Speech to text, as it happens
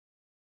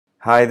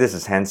Hi, this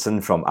is Hanson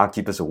from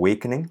Archkeepers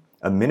Awakening,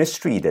 a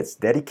ministry that's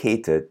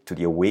dedicated to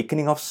the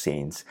awakening of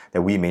saints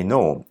that we may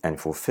know and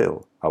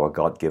fulfill our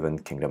God-given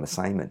kingdom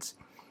assignments.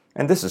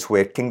 And this is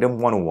where Kingdom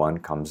 101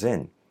 comes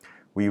in.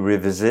 We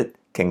revisit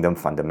kingdom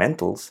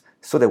fundamentals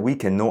so that we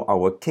can know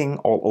our King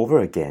all over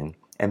again,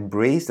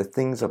 embrace the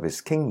things of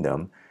His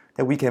kingdom,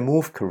 that we can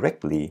move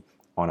correctly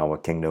on our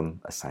kingdom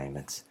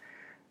assignments.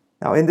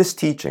 Now, in this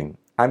teaching,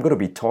 I'm going to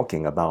be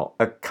talking about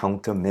a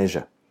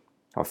countermeasure.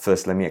 Now,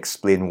 first, let me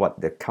explain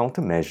what the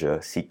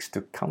countermeasure seeks to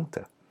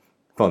counter.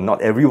 Well,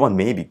 not everyone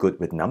may be good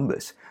with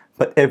numbers,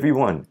 but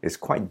everyone is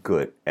quite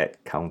good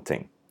at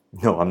counting.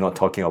 No, I'm not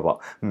talking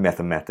about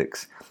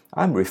mathematics.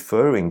 I'm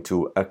referring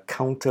to a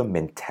counter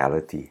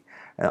mentality.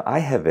 I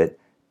have it,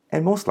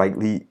 and most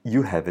likely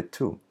you have it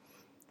too.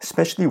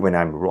 Especially when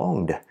I'm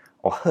wronged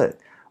or hurt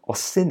or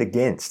sinned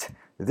against,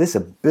 this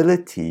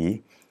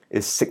ability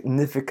is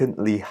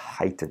significantly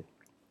heightened.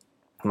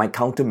 My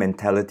counter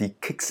mentality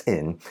kicks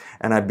in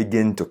and I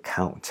begin to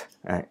count.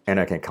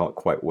 And I can count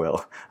quite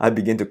well. I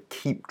begin to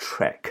keep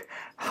track.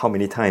 How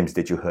many times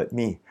did you hurt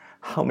me?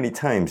 How many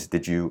times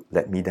did you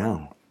let me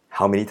down?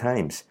 How many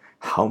times?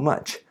 How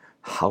much?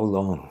 How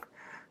long?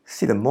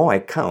 See, the more I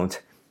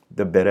count,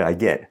 the better I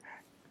get.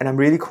 And I'm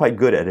really quite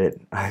good at it.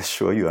 I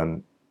assure you,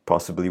 I'm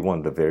possibly one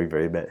of the very,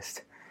 very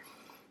best.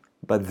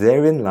 But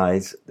therein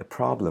lies the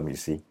problem, you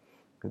see.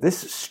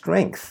 This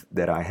strength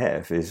that I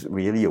have is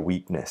really a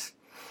weakness.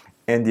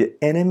 And the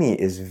enemy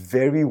is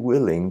very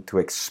willing to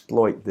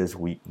exploit this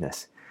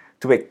weakness,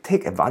 to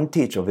take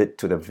advantage of it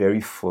to the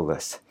very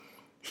fullest.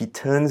 He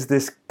turns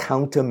this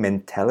counter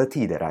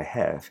mentality that I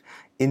have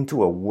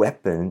into a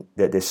weapon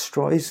that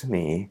destroys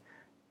me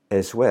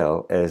as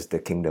well as the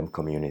kingdom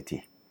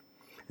community.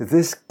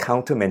 This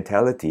counter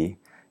mentality,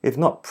 if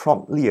not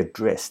promptly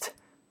addressed,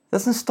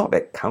 doesn't stop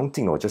at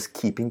counting or just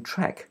keeping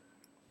track.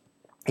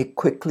 It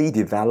quickly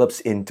develops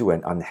into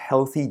an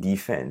unhealthy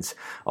defense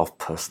of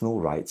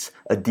personal rights,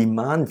 a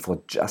demand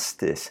for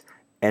justice,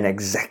 an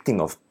exacting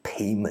of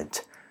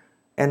payment.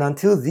 And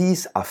until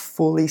these are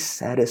fully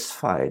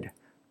satisfied,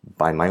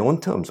 by my own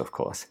terms, of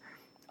course,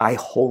 I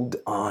hold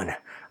on.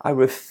 I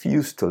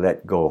refuse to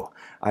let go.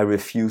 I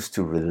refuse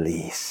to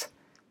release.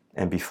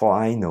 And before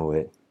I know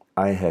it,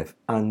 I have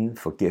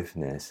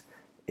unforgiveness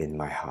in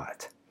my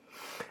heart.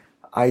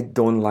 I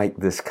don't like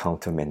this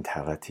counter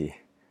mentality.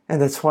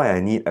 And that's why I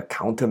need a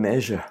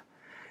countermeasure.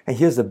 And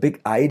here's the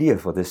big idea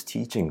for this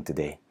teaching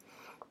today.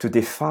 To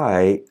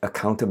defy a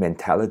counter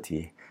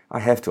mentality, I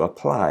have to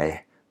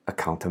apply a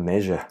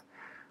countermeasure.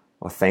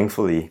 Well,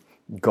 thankfully,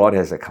 God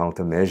has a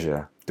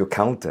countermeasure to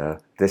counter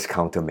this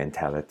counter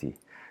mentality.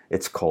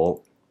 It's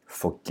called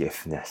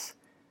forgiveness.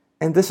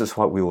 And this is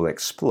what we will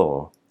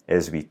explore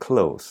as we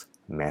close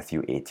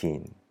Matthew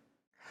 18.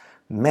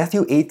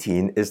 Matthew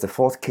 18 is the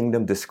fourth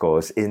kingdom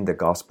discourse in the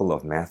Gospel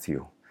of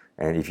Matthew.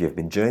 And if you have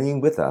been journeying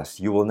with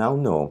us, you will now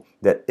know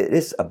that it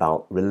is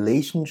about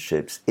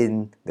relationships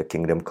in the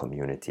kingdom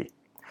community.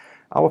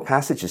 Our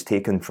passage is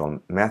taken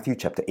from Matthew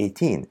chapter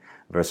 18,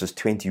 verses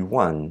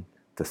 21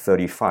 to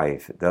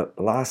 35, the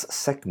last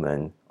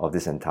segment of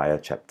this entire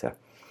chapter.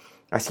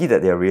 I see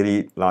that there are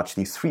really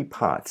largely three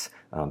parts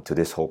to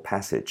this whole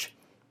passage.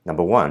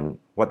 Number one,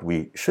 what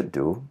we should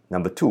do.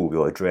 Number two,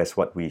 we'll address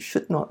what we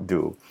should not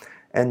do.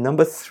 And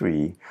number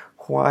three,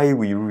 why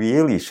we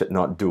really should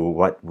not do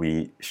what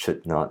we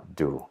should not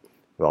do.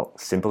 Well,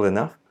 simple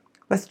enough.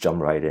 Let's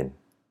jump right in.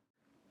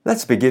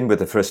 Let's begin with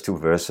the first two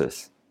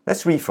verses.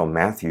 Let's read from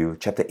Matthew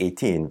chapter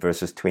 18,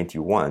 verses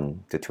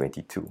 21 to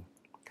 22.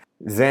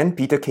 Then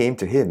Peter came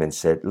to him and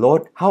said,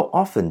 Lord, how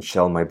often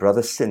shall my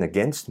brother sin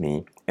against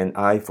me, and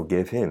I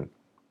forgive him?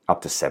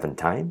 Up to 7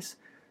 times?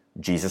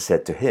 Jesus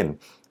said to him,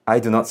 I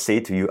do not say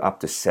to you up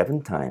to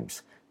 7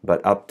 times,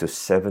 but up to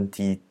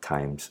 70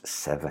 times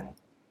 7.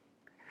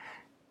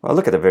 Well,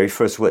 look at the very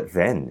first word,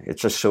 then. It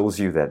just shows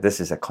you that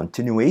this is a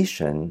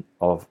continuation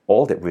of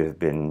all that we've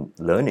been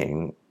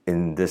learning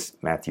in this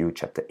Matthew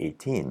chapter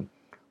 18.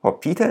 Well,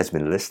 Peter has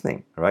been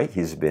listening, right?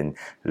 He's been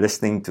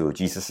listening to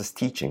Jesus'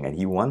 teaching and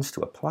he wants to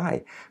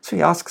apply. So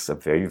he asks a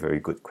very, very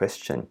good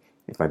question.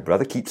 If my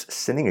brother keeps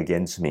sinning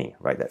against me,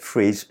 right? That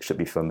phrase should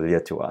be familiar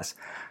to us.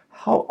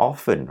 How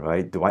often,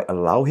 right, do I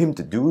allow him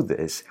to do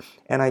this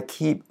and I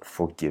keep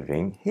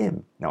forgiving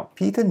him? Now,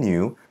 Peter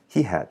knew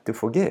he had to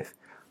forgive.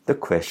 The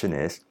question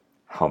is,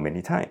 how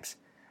many times?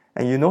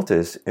 And you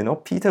notice,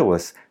 Peter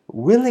was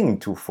willing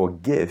to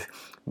forgive,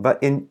 but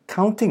in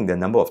counting the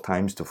number of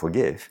times to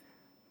forgive,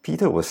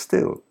 Peter was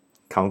still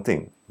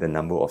counting the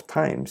number of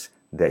times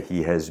that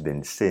he has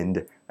been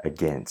sinned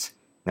against.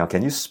 Now,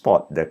 can you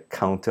spot the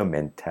counter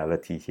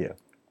mentality here?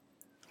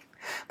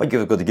 But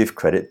you've got to give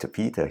credit to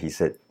Peter. He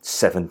said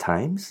 7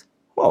 times?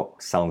 Well,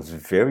 sounds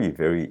very,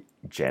 very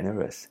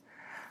generous.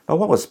 But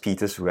what was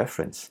Peter's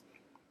reference?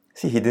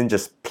 See, he didn't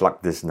just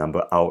pluck this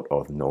number out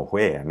of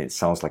nowhere. I mean, it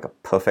sounds like a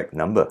perfect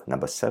number,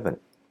 number 7.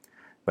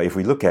 But if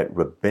we look at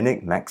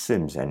rabbinic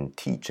maxims and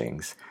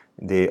teachings,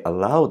 they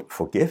allowed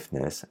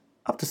forgiveness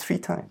up to 3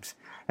 times.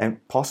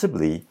 And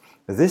possibly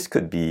this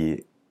could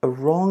be a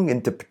wrong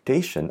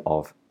interpretation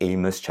of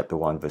Amos chapter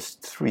 1 verse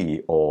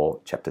 3 or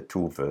chapter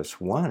 2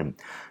 verse 1.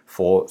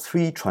 For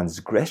 3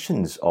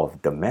 transgressions of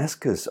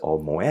Damascus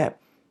or Moab,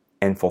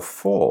 and for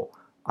 4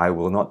 I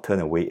will not turn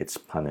away its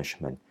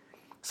punishment.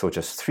 So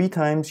just 3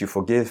 times you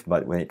forgive,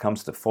 but when it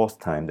comes to the 4th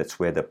time, that's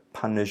where the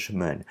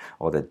punishment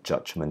or the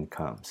judgment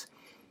comes.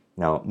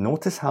 Now,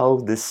 notice how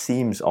this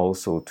seems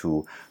also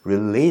to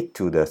relate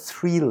to the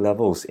 3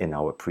 levels in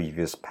our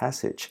previous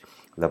passage.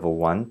 Level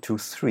 1, 2,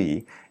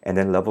 3, and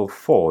then level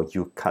 4,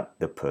 you cut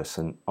the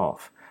person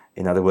off.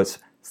 In other words,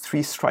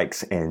 3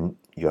 strikes and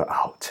you're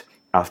out.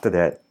 After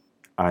that,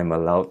 I'm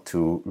allowed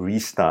to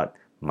restart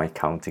my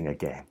counting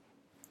again.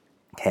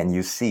 Can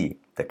you see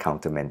the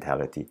counter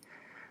mentality?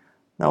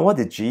 Now, what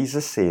did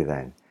Jesus say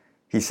then?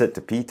 He said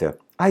to Peter,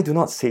 I do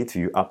not say to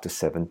you up to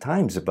 7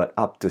 times, but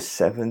up to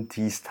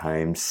 70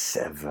 times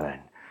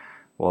 7.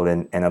 Well,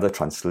 in another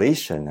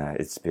translation,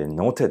 it's been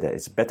noted that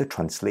it's better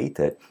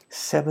translated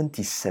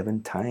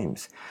 77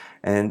 times.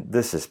 And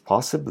this is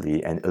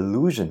possibly an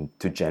allusion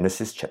to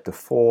Genesis chapter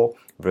 4,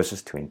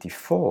 verses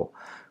 24,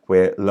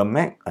 where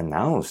Lamech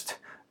announced,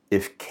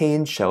 if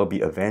Cain shall be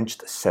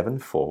avenged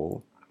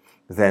 7-fold,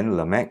 then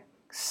Lamech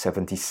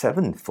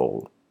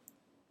 77-fold.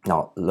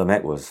 Now,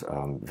 Lamech was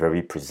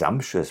very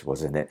presumptuous,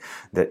 wasn't it?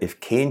 That if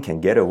Cain can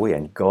get away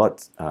and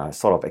God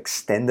sort of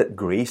extended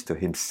grace to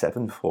him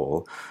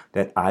 7-fold,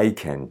 then I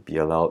can be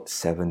allowed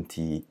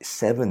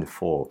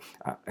 77-fold.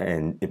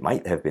 And it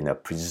might have been a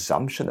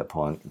presumption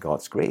upon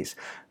God's grace.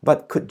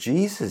 But could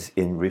Jesus,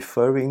 in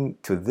referring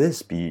to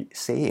this, be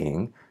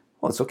saying,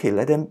 well, it's okay,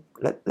 let them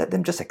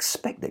just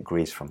expect that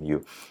grace from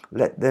you.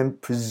 Let them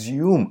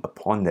presume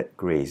upon that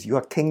grace. You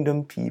are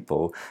kingdom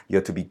people. You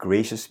are to be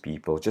gracious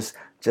people. Just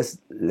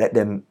let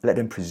them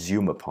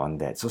presume upon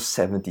that. So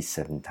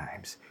 77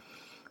 times.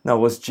 Now,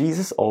 was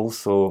Jesus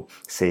also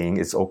saying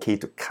it's okay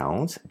to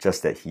count,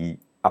 just that he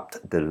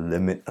upped the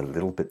limit a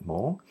little bit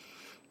more?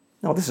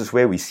 Now, this is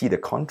where we see the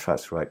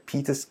contrast, right?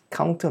 Peter's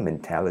counter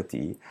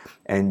mentality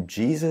and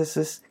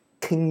Jesus's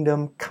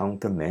kingdom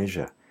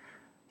countermeasure.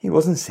 He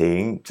wasn't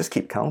saying, just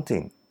keep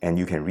counting and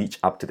you can reach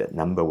up to that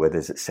number, whether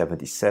it's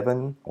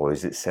 77 or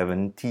is it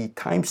 70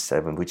 times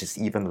 7, which is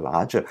even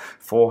larger,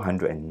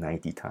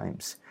 490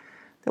 times.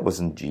 That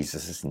wasn't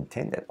Jesus'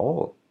 intent at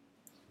all.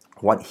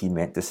 What he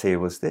meant to say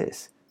was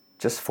this,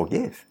 just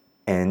forgive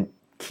and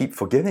keep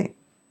forgiving.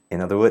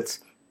 In other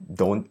words,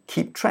 don't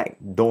keep track,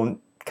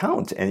 don't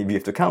count. And if you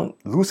have to count,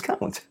 lose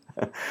count.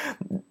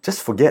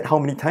 Just forget how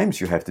many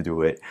times you have to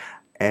do it.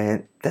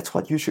 And that's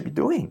what you should be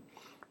doing.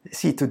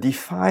 See, to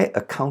defy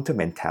a counter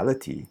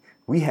mentality,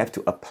 we have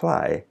to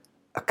apply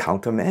a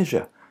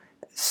countermeasure.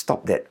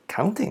 Stop that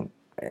counting.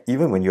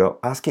 Even when you're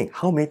asking,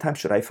 how many times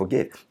should I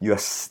forgive? You are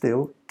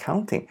still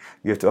counting.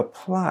 You have to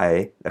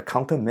apply a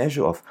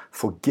countermeasure of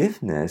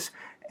forgiveness,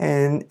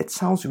 and it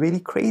sounds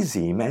really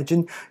crazy.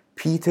 Imagine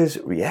Peter's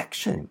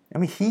reaction. I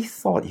mean, he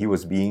thought he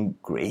was being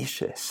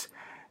gracious.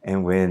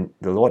 And when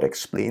the Lord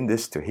explained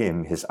this to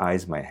him, his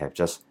eyes might have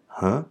just,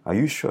 huh? Are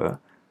you sure?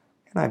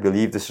 And I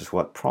believe this is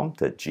what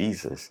prompted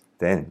Jesus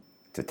then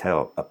to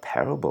tell a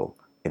parable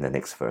in the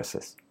next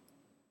verses.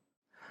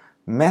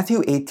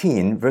 Matthew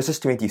 18, verses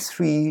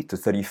 23 to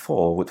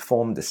 34 would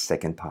form the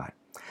second part.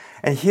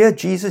 And here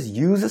Jesus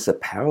uses a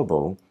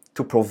parable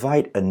to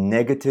provide a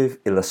negative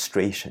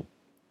illustration,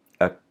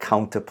 a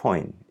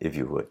counterpoint, if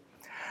you would.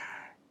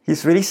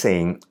 He's really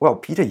saying, well,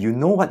 Peter, you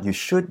know what you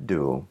should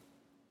do.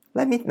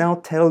 Let me now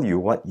tell you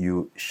what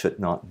you should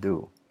not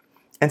do.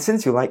 And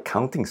since you like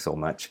counting so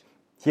much,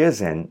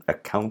 here's an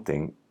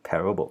accounting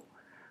parable.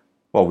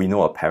 Well, we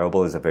know a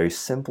parable is a very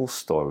simple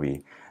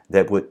story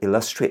that would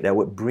illustrate, that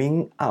would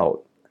bring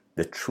out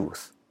the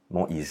truth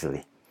more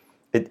easily.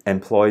 It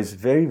employs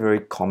very, very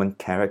common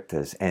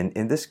characters, and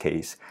in this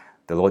case,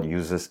 the Lord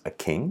uses a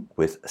king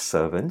with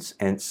servants,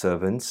 and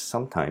servants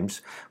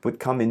sometimes would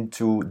come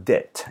into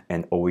debt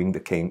and owing the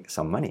king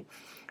some money.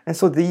 And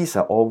so these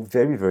are all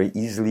very, very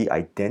easily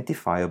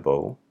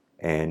identifiable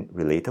and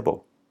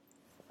relatable.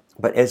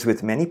 But as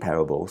with many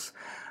parables,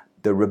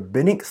 the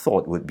rabbinic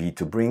thought would be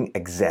to bring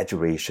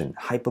exaggeration,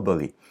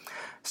 hyperbole,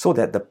 so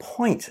that the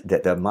point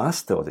that the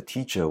master or the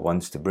teacher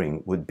wants to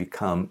bring would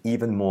become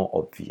even more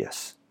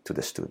obvious to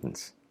the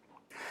students.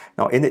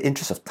 Now, in the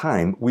interest of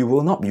time, we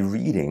will not be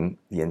reading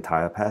the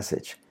entire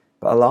passage,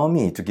 but allow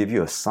me to give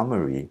you a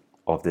summary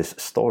of this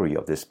story,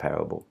 of this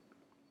parable.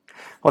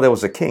 Well, there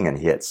was a king and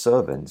he had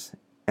servants,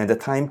 and the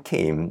time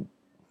came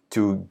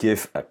to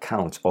give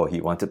account, or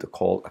he wanted to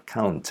call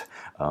account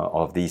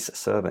of these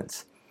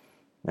servants.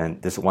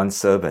 And this one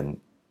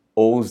servant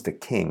owes the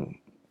king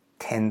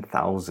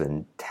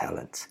 10,000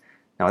 talents.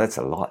 Now that's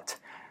a lot.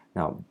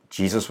 Now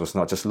Jesus was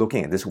not just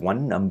looking at this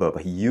one number,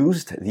 but he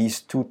used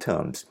these two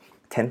terms,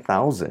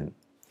 10,000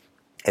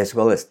 as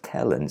well as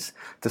talents,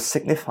 to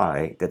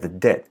signify that the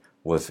debt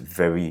was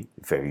very,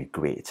 very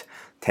great.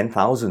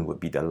 10,000 would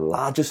be the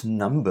largest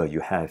number you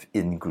have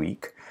in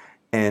Greek,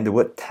 and the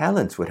word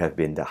talents would have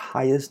been the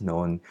highest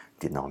known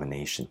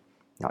denomination.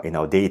 Now, in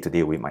our day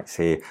today, we might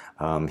say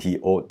he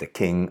owed the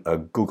king a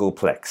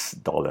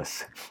Googleplex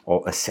dollars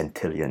or a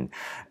centillion.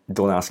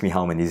 Don't ask me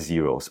how many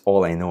zeros.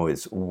 All I know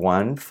is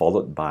one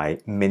followed by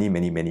many,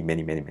 many, many,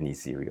 many, many, many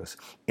zeros.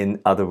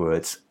 In other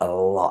words, a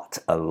lot,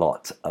 a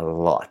lot, a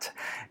lot.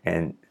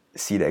 And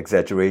see the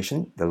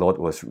exaggeration? The Lord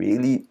was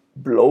really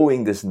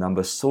blowing this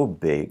number so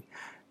big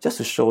just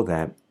to show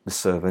that the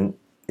servant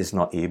is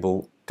not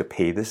able to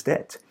pay this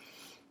debt.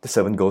 The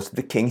servant goes to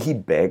the king, he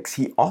begs,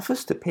 he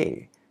offers to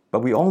pay. But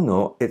we all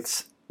know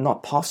it's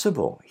not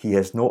possible. He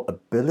has no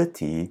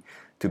ability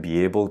to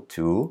be able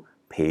to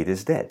pay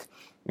this debt.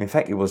 In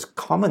fact, it was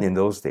common in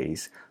those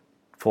days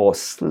for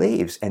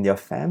slaves and their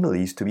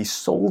families to be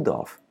sold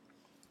off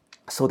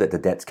so that the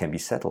debts can be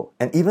settled.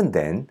 And even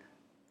then,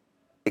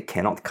 it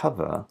cannot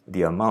cover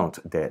the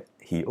amount that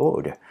he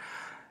owed.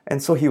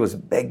 And so he was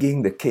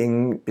begging the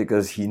king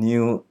because he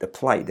knew the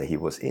plight that he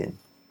was in.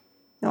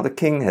 Now the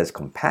king has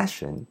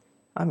compassion.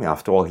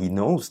 After all, he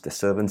knows the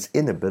servant's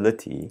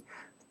inability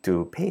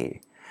to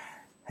pay.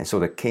 And so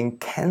the king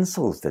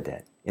cancels the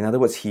debt. In other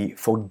words, he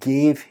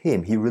forgave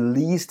him. He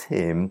released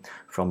him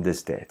from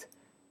this debt.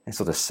 And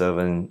so the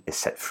servant is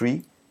set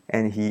free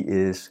and he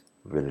is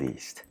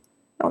released.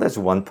 Now that's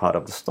one part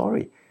of the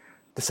story.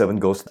 The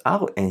servant goes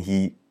out and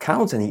he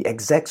counts and he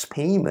exacts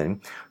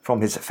payment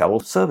from his fellow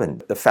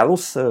servant. The fellow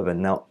servant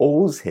now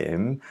owes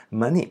him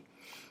money.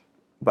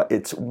 But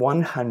it's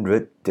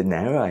 100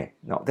 denarii.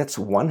 Now that's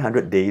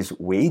 100 days'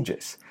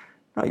 wages.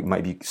 Now it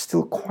might be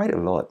still quite a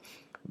lot.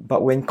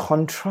 But when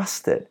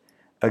contrasted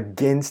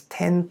against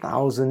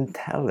 10,000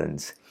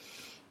 talents,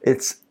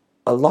 it's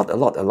a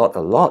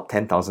lot,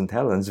 10,000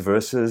 talents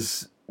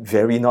versus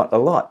very not a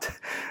lot.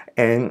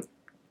 And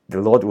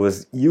the Lord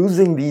was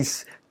using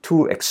these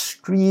two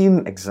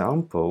extreme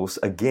examples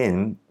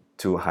again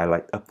to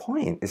highlight a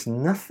point. It's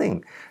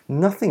nothing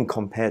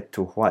compared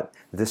to what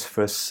this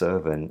first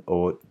servant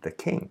owed the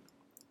king.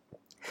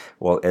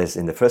 Well, as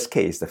in the first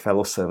case, the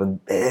fellow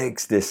servant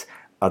begs this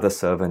other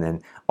servant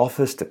and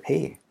offers to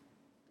pay.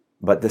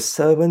 But the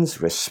servant's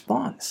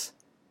response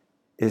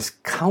is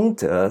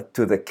counter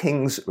to the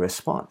king's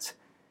response.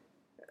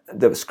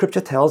 The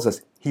scripture tells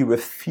us he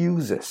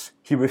refuses.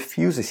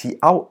 He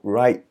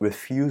outright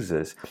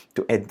refuses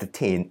to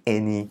entertain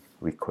any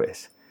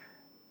request.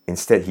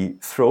 Instead, he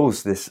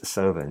throws this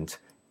servant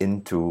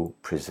into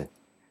prison.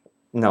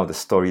 Now, the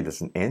story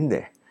doesn't end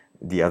there.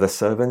 The other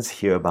servants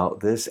hear about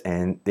this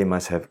and they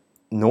must have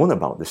known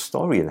about the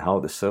story and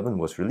how the servant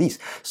was released.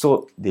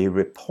 So they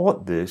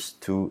report this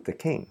to the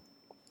king.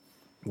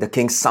 The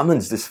king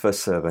summons this first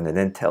servant and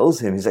then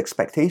tells him his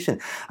expectation.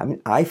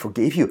 I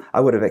forgave you. I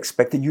would have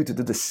expected you to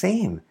do the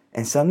same.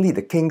 And suddenly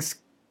the king's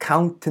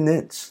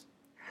countenance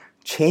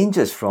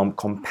changes from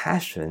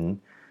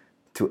compassion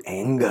to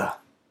anger.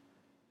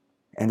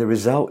 And the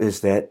result is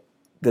that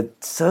the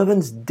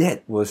servant's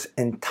debt was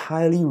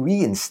entirely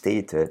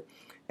reinstated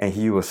and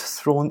he was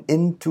thrown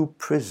into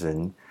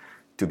prison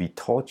to be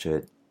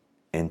tortured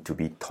and to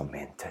be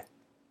tormented.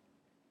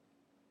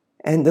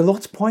 And the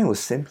Lord's point was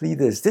simply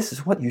this. This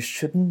is what you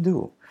shouldn't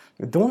do.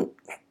 Don't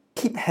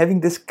keep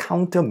having this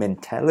counter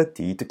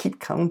mentality to keep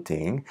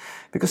counting,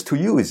 because to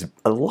you is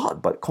a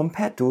lot, but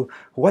compared to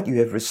what you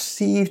have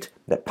received,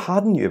 that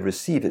pardon you have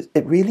received,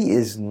 it really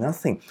is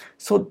nothing.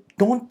 So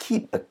don't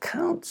keep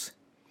accounts.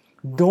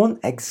 Don't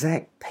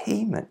exact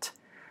payment.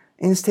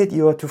 Instead,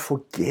 you are to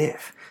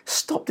forgive.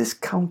 Stop this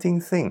counting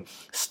thing.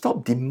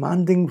 Stop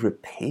demanding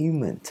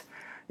repayment.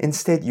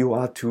 Instead, you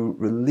are to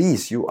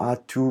release. You are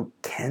to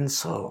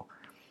cancel.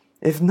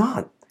 If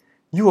not,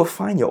 you will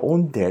find your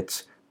own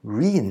debts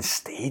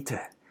reinstated.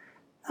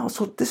 Now,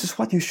 so this is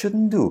what you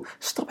shouldn't do.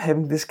 Stop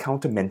having this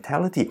counter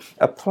mentality.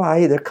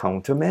 Apply the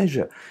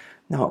countermeasure.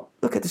 Now,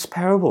 look at this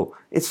parable.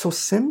 It's so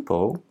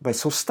simple, but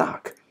so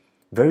stark.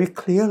 Very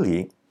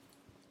clearly,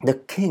 the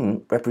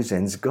king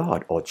represents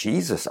God, or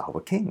Jesus,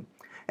 our king.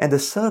 And the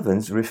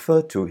servants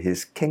refer to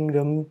his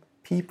kingdom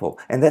people,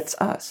 and that's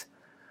us.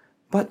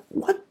 But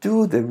what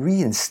do the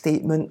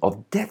reinstatement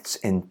of debts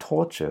and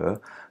torture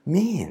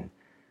mean?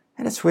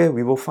 And that's where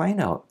we will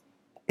find out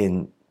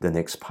in the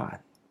next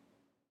part.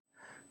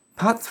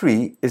 Part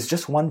 3 is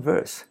just one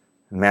verse,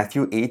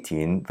 Matthew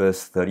 18,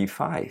 verse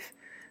 35.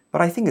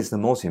 But I think it's the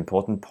most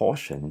important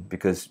portion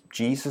because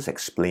Jesus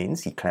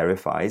explains, he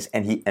clarifies,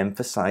 and he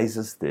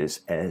emphasizes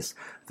this as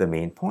the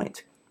main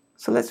point.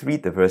 So let's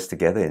read the verse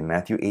together in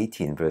Matthew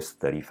 18, verse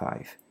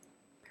 35.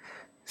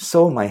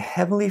 So my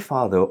heavenly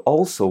Father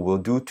also will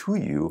do to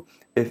you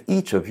if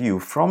each of you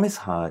from his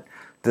heart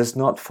does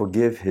not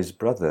forgive his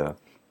brother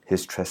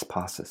his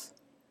trespasses.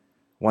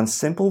 One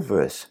simple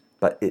verse,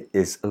 but it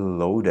is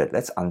loaded.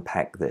 Let's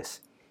unpack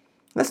this.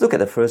 Let's look at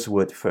the first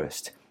word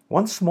first.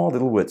 One small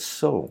little word,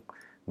 so,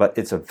 but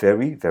it's a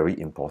very, very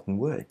important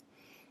word.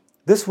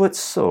 This word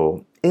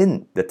so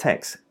in the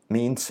text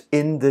means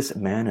in this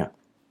manner,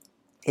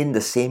 in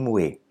the same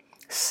way,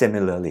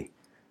 similarly.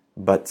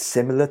 But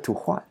similar to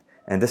what?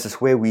 And this is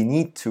where we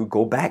need to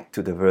go back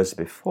to the verse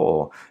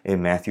before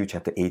in Matthew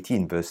chapter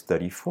 18, verse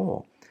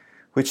 34,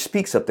 which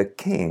speaks of the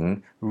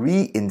king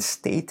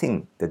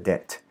reinstating the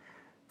debt.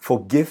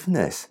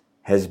 Forgiveness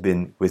has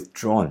been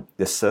withdrawn.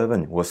 The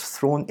servant was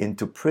thrown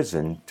into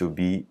prison to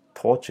be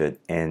tortured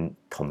and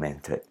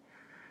tormented.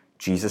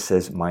 Jesus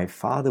says, my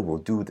Father will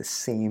do the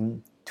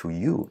same to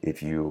you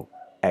if you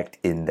act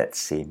in that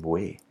same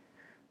way.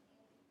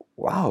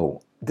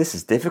 Wow, this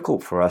is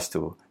difficult for us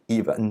to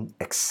even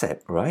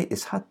accept, right?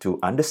 It's hard to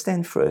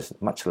understand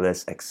first, much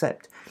less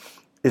accept.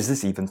 Is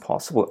this even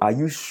possible? Are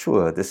you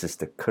sure this is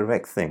the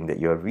correct thing that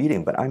you're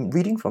reading? But I'm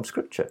reading from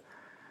Scripture.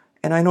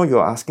 And I know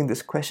you're asking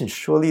this question.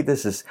 Surely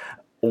this is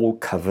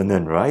Old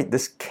Covenant, right?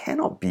 This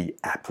cannot be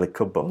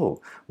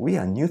applicable. We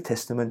are New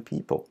Testament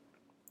people.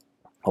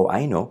 Oh,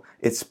 I know.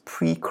 It's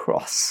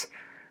pre-cross.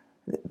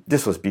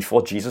 This was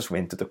before Jesus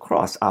went to the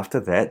cross. After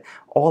that,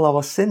 all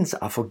our sins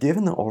are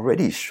forgiven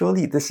already.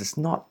 Surely this is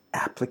not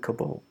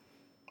applicable.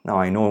 Now,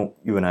 I know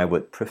you and I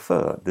would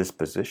prefer this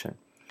position.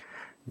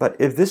 But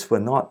if this were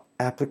not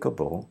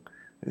applicable,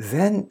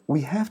 then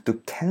we have to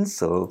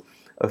cancel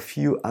a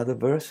few other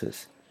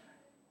verses.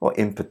 Or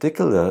in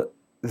particular,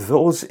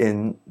 those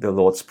in the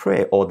Lord's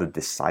Prayer, or the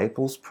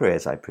disciples' prayer,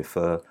 as I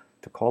prefer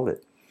to call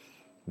it.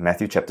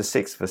 Matthew chapter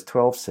 6, verse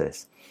 12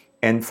 says,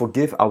 and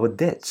forgive our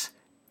debts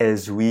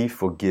as we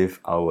forgive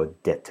our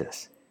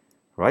debtors.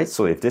 Right?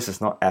 So if this is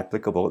not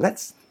applicable,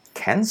 let's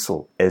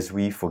cancel as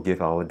we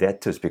forgive our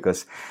debtors,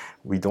 because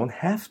we don't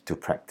have to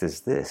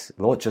practice this.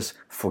 Lord, just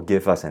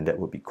forgive us and that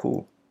would be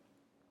cool.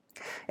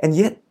 And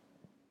yet,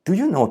 do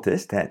you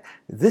notice that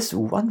this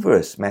one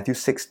verse, Matthew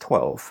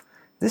 6:12,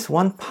 this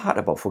one part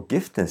about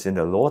forgiveness in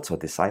the Lord's or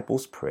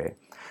disciples' prayer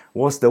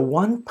was the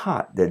one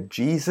part that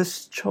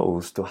Jesus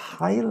chose to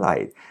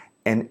highlight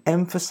and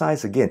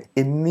emphasize again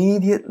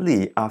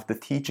immediately after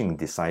teaching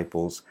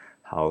disciples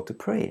how to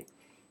pray.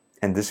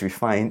 And this we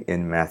find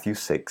in Matthew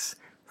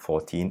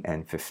 6:14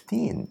 and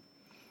 15.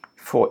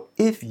 For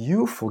if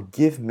you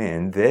forgive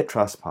men their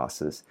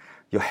trespasses,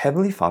 your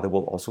heavenly Father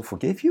will also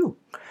forgive you.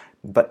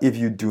 But if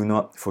you do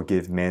not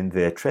forgive men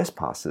their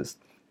trespasses,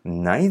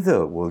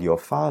 neither will your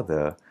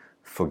Father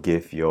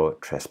forgive your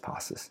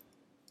trespasses.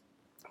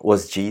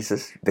 Was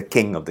Jesus, the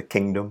King of the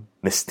kingdom,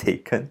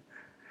 mistaken?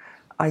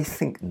 I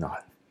think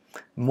not.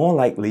 More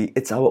likely,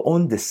 it's our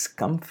own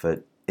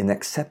discomfort in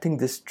accepting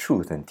this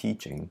truth and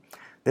teaching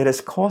that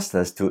has caused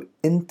us to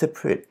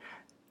interpret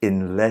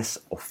in less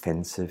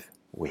offensive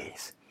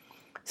ways.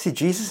 See,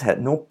 Jesus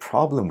had no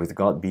problem with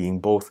God being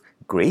both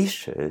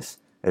gracious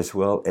as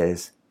well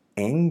as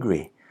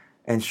angry.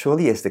 And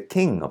surely as the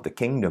King of the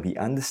kingdom, he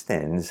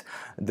understands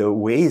the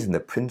ways and the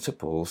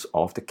principles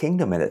of the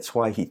kingdom. And that's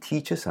why he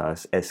teaches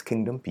us as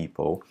kingdom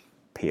people,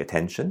 pay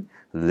attention,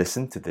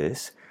 listen to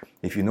this.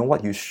 If you know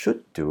what you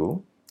should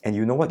do and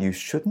you know what you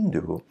shouldn't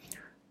do,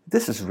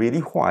 this is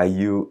really why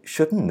you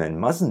shouldn't and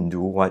mustn't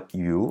do what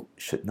you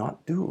should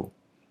not do.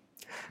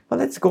 But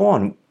let's go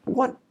on.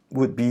 What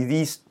would be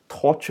these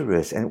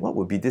torturers and what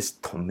would be this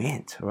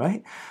torment,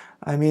 right?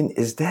 I mean,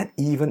 is that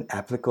even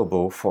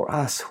applicable for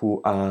us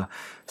who are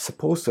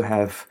supposed to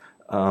have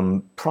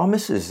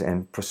promises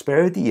and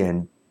prosperity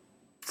and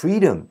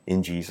freedom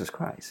in Jesus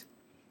Christ?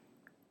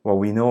 Well,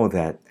 we know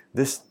that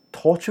this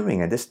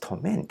torturing and this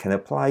torment can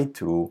apply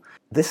to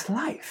this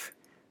life.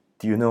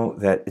 Do you know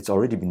that it's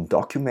already been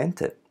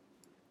documented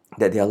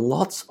that there are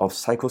lots of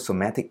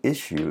psychosomatic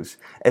issues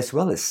as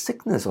well as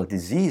sickness or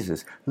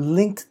diseases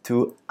linked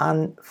to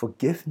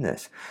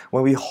unforgiveness?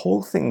 When we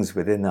hold things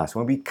within us,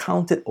 when we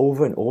count it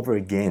over and over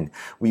again,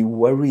 we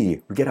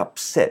worry, we get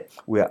upset,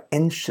 we are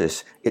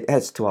anxious, it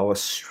adds to our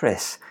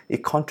stress,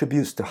 it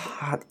contributes to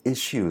heart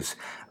issues.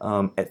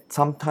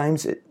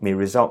 Sometimes it may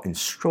result in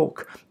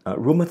stroke,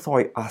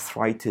 rheumatoid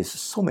arthritis,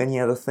 so many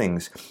other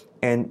things.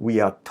 And we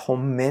are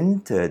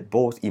tormented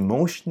both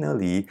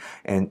emotionally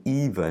and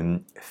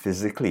even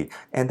physically.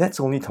 And that's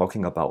only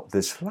talking about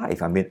this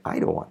life. I mean, I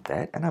don't want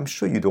that, and I'm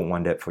sure you don't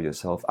want that for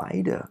yourself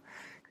either.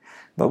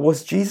 But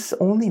was Jesus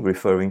only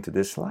referring to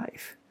this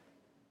life?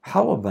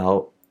 How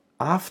about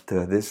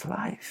after this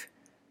life?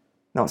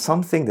 Now,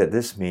 some think that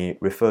this may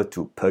refer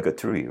to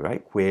purgatory,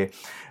 right? Where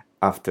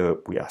after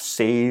we are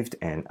saved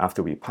and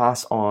after we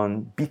pass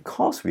on,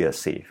 because we are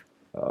saved,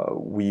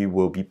 we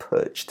will be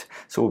purged.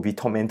 So we'll be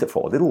tormented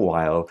for a little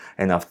while,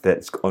 and after that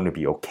it's going to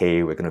be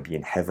okay. We're going to be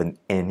in heaven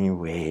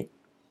anyway.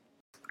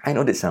 I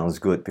know this sounds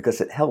good because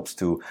it helps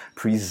to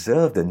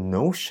preserve the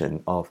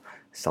notion of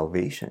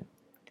salvation.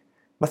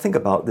 But think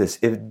about this.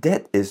 If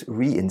debt is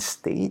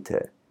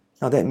reinstated,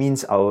 now that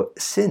means our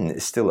sin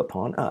is still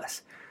upon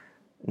us.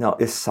 Now,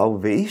 is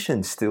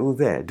salvation still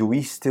there? Do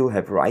we still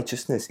have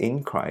righteousness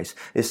in Christ?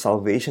 Is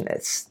salvation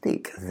at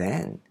stake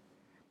then?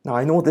 Now,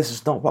 I know this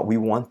is not what we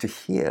want to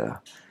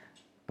hear,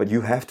 but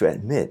you have to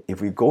admit, if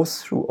we go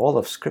through all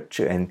of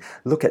Scripture and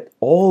look at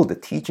all the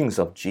teachings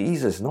of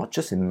Jesus, not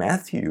just in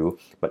Matthew,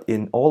 but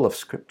in all of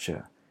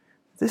Scripture,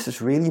 this is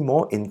really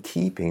more in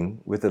keeping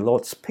with the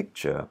Lord's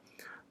picture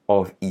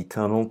of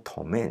eternal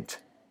torment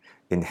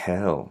in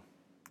hell.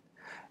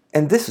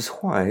 And this is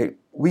why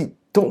we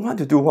don't want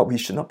to do what we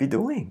should not be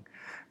doing.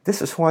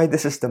 This is why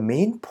this is the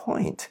main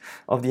point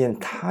of the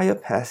entire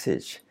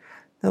passage.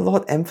 The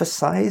Lord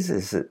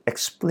emphasizes it,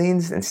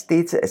 explains and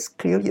states it as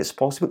clearly as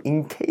possible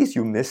in case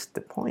you missed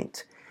the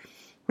point.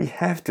 We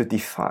have to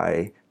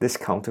defy this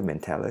counter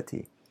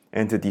mentality.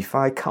 And to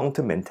defy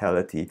counter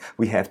mentality,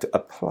 we have to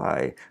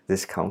apply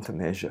this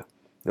countermeasure.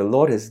 The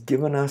Lord has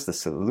given us the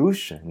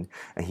solution,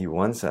 and He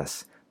wants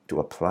us to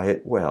apply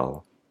it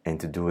well and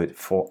to do it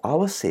for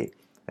our sake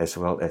as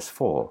well as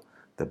for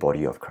the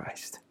body of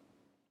Christ.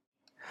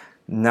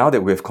 Now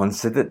that we've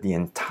considered the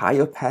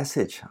entire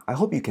passage, I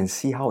hope you can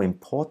see how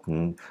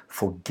important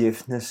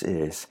forgiveness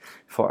is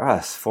for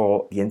us,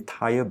 for the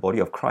entire body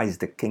of Christ,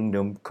 the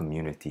kingdom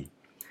community.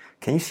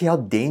 Can you see how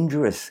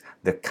dangerous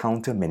the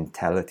counter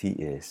mentality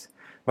is?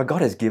 But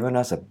God has given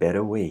us a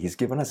better way. He's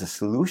given us a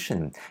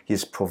solution.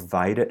 He's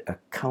provided a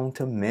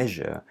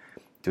countermeasure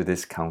to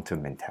this counter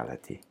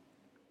mentality.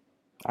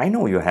 I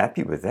know you're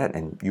happy with that,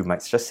 and you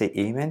might just say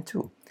amen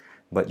too.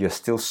 But you're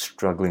still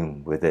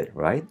struggling with it,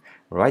 right?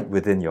 Right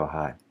within your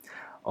heart.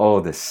 Oh,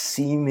 the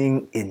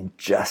seeming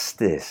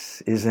injustice,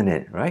 isn't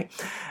it, right?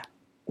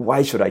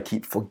 Why should I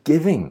keep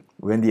forgiving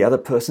when the other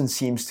person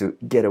seems to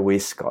get away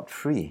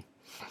scot-free?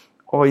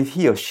 Or if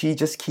he or she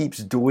just keeps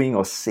doing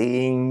or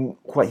saying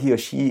what he or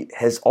she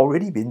has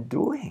already been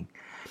doing.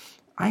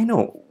 I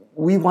know,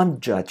 we want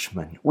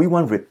judgment, we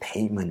want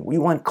repayment, we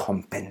want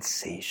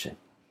compensation.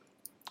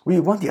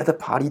 We want the other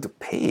party to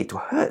pay, to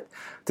hurt,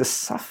 to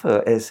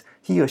suffer as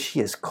he or she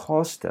has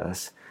caused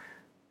us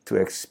to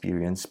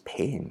experience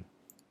pain.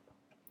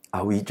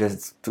 Are we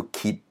just to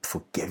keep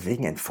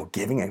forgiving and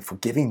forgiving and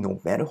forgiving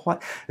no matter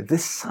what?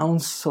 This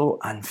sounds so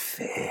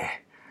unfair.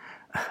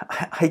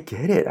 I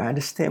get it. I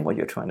understand what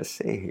you're trying to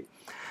say.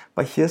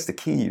 But here's the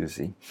key, you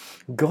see.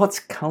 God's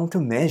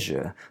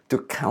countermeasure to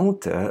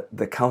counter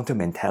the counter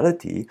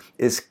mentality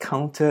is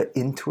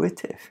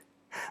counterintuitive.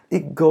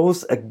 It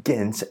goes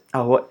against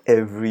our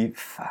every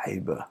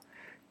fiber.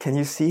 Can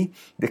you see?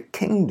 The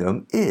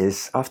kingdom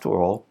is, after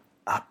all,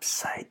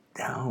 upside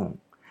down.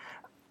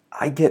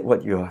 I get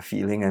what you're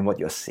feeling and what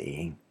you're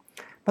saying.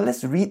 But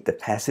let's read the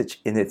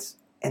passage in its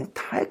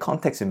entire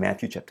context in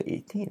Matthew chapter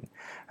 18.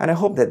 And I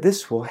hope that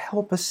this will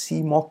help us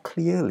see more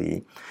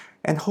clearly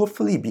and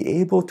hopefully be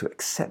able to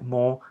accept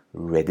more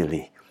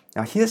readily.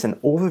 Now here's an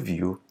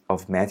overview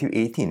of Matthew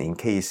 18 in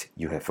case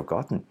you have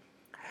forgotten.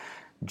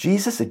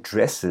 Jesus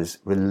addresses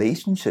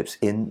relationships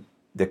in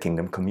the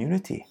kingdom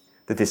community.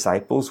 The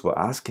disciples were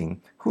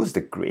asking, who's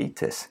the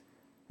greatest?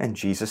 And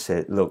Jesus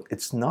said, look,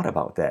 it's not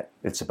about that.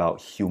 It's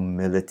about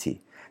humility.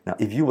 Now,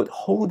 if you would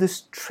hold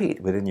this trait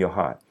within your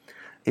heart,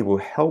 it will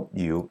help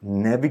you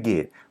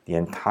navigate the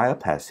entire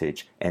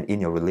passage and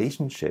in your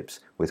relationships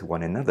with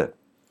one another.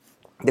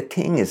 The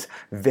king is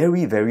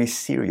very, very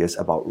serious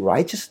about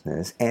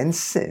righteousness and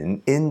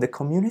sin in the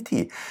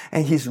community.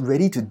 And he's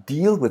ready to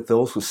deal with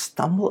those who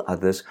stumble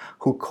others,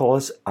 who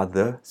cause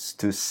others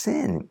to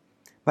sin.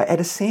 But at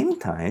the same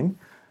time,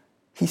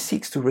 he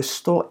seeks to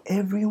restore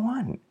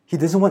everyone. He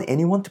doesn't want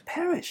anyone to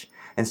perish.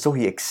 And so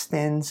he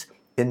extends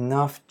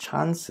enough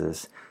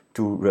chances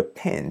to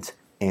repent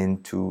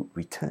and to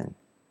return.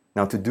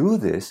 Now, to do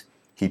this,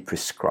 he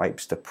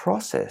prescribes the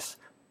process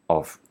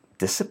of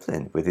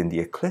discipline within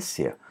the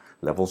ecclesia,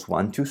 levels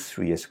 1, 2,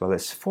 3, as well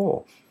as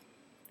 4.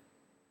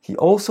 He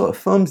also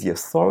affirms the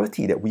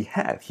authority that we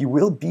have. He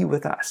will be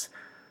with us,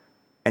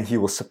 and he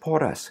will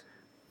support us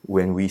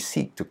when we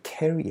seek to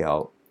carry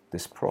out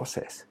this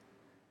process.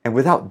 And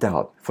without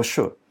doubt, for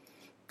sure,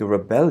 the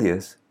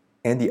rebellious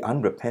and the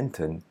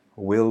unrepentant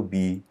will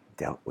be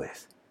dealt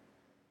with.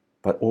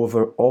 But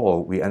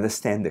overall, we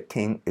understand the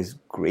king is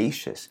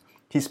gracious.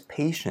 He's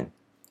patient.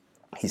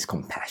 He's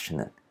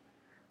compassionate.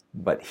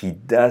 But he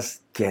does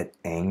get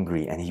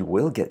angry, and he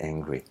will get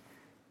angry.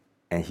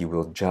 And he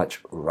will judge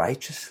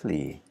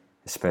righteously,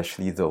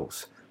 especially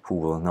those who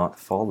will not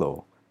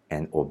follow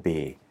and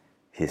obey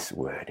his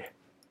word.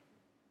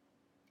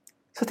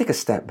 So take a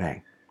step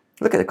back.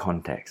 Look at the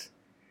context.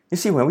 You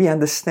see, when we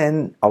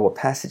understand our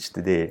passage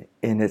today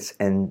in its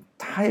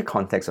entire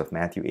context of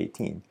Matthew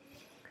 18,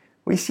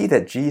 we see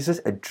that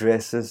Jesus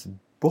addresses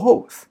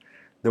both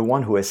the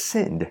one who has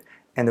sinned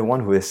and the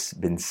one who has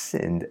been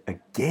sinned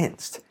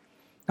against.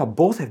 Now,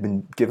 both have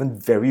been given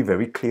very,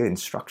 very clear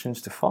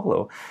instructions to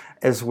follow,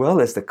 as well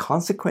as the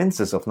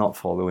consequences of not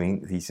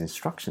following these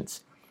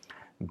instructions.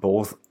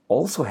 Both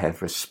also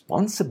have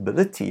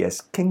responsibility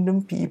as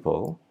kingdom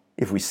people,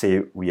 if we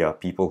say we are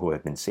people who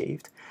have been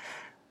saved,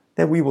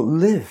 that we will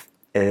live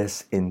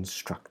as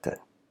instructed.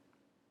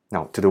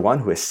 Now, to the one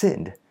who has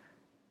sinned,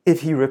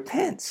 if he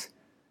repents,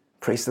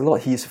 praise the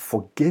Lord, he is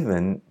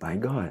forgiven by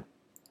God.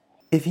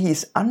 If he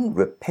is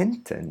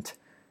unrepentant,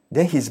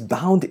 then he's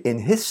bound in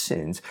his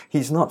sins.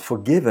 He's not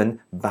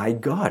forgiven by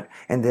God.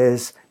 And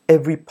there's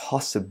every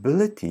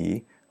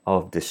possibility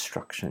of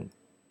destruction.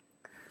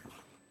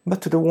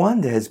 But to the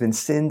one that has been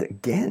sinned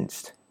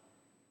against,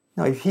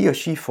 now if he or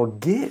she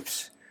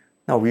forgives,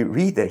 now we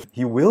read that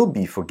he will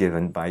be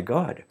forgiven by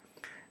God.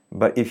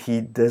 But if he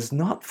does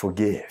not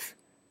forgive,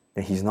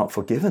 then he's not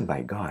forgiven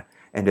by God.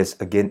 And there's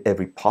again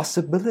every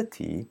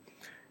possibility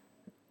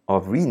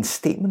of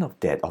reinstatement of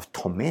death, of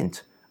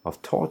torment,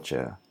 of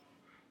torture,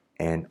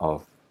 and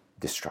of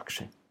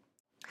destruction.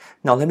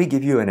 Now let me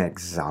give you an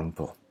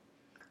example.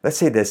 Let's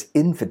say there's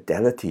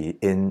infidelity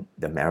in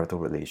the marital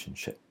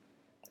relationship.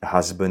 A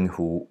husband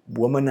who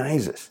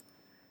womanizes.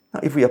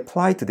 Now, if we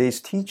apply today's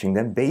teaching,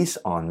 then based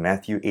on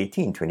Matthew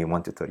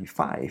 18:21 to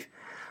 35,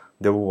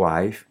 the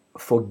wife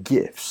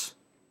forgives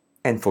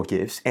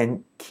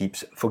and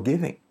keeps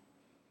forgiving.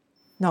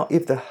 Now,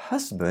 if the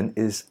husband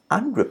is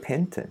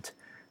unrepentant,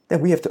 then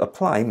we have to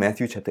apply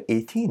Matthew chapter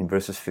 18,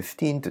 verses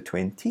 15 to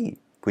 20,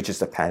 which is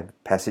the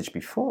passage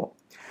before.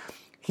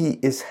 He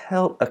is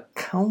held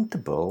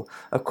accountable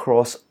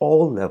across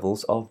all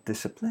levels of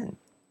discipline.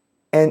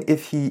 And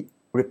if he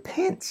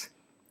repents,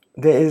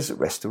 there is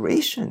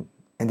restoration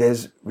and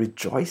there's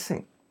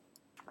rejoicing.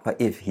 But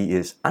if he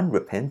is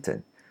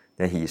unrepentant,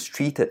 then he is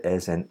treated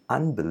as an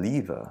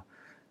unbeliever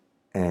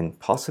and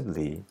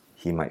possibly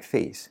he might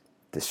face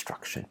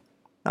destruction.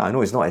 Now, I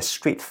know it's not as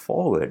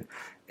straightforward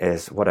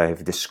as what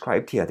I've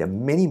described here. There are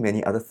many,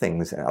 many other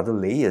things and other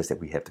layers that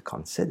we have to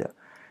consider.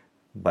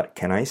 But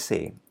can I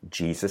say,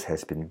 Jesus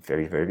has been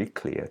very, very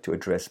clear to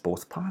address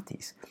both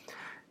parties.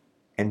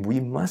 And we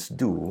must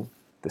do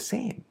the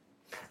same.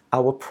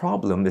 Our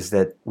problem is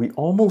that we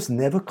almost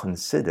never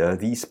consider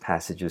these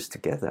passages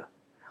together.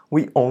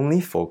 We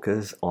only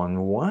focus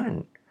on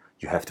one.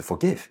 You have to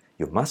forgive.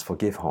 You must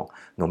forgive.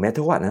 No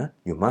matter what,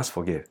 you must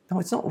forgive. No,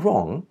 it's not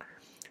wrong,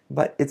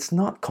 but it's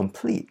not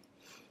complete.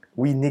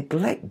 We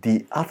neglect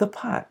the other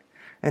part.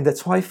 And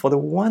that's why for the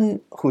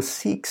one who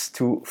seeks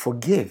to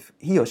forgive,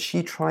 he or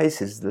she tries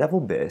his level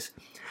best,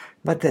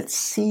 but that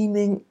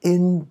seeming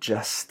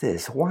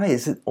injustice, why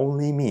is it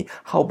only me?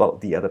 How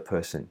about the other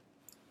person?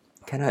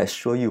 Can I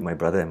assure you, my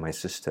brother and my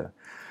sister,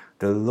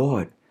 the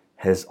Lord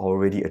has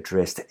already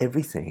addressed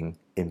everything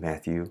in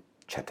Matthew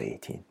chapter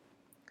 18.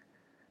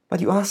 But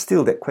you ask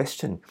still that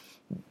question,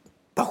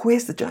 but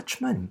where's the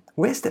judgment?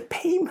 Where's the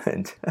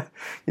payment?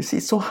 You see,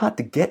 it's so hard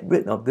to get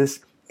rid of this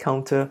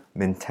counter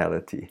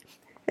mentality.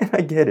 And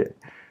I get it.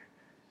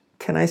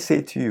 Can I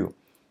say to you,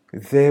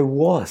 there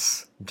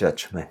was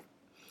judgment.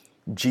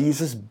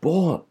 Jesus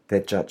bore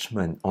that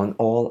judgment on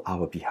all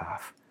our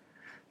behalf.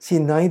 See,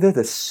 neither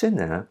the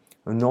sinner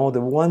nor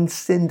the one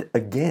sinned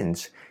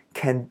against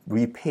can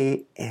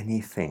repay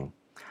anything.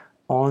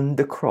 On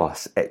the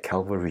cross at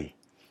Calvary,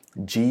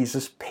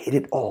 Jesus paid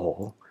it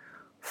all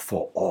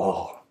for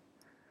all.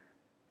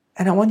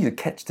 And I want you to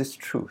catch this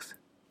truth.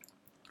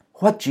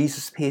 What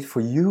Jesus paid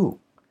for you,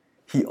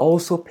 He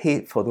also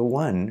paid for the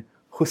one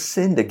who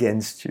sinned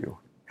against you.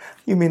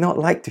 You may not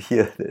like to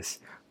hear this,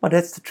 but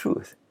that's the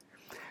truth.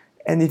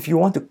 And if you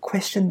want to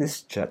question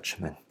this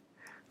judgment,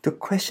 to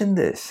question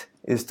this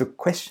is to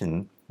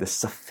question the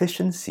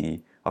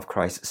sufficiency of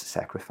Christ's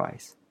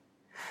sacrifice.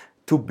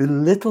 To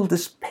belittle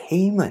this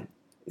payment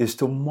is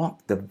to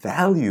mock the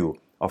value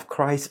of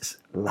Christ's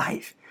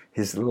life,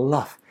 His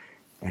love,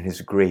 and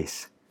His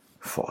grace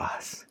for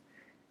us.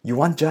 You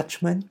want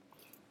judgment?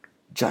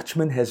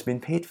 Judgment has been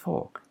paid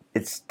for.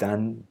 It's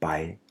done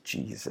by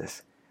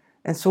Jesus.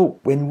 And so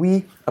when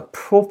we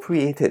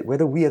appropriate it,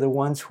 whether we are the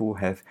ones who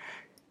have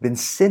been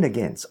sinned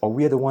against or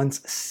we are the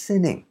ones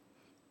sinning,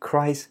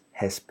 Christ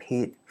has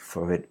paid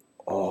for it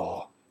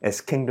all.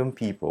 As kingdom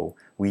people,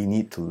 we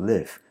need to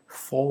live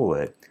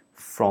forward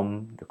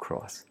from the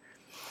cross.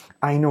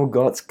 I know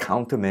God's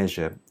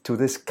countermeasure to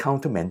this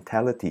counter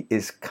mentality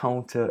is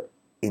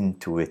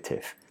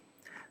counterintuitive.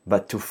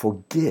 But to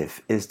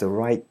forgive is the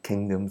right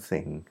kingdom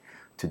thing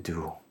to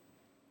do.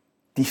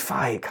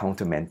 Defy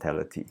counter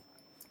mentality.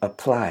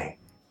 Apply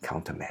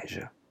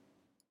countermeasure.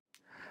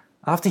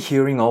 After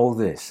hearing all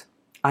this,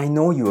 I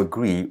know you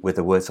agree with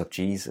the words of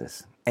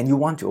Jesus and you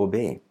want to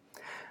obey.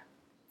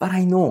 But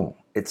I know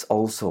it's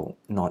also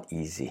not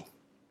easy.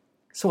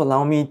 So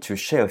allow me to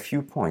share a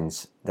few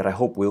points that I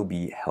hope will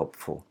be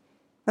helpful.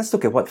 Let's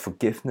look at what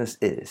forgiveness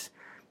is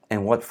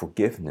and what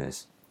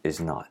forgiveness is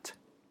not.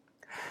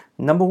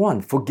 Number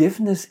one,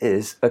 forgiveness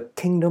is a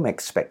kingdom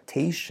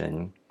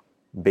expectation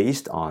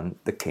based on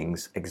the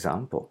king's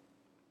example.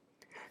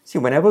 See,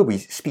 whenever we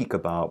speak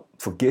about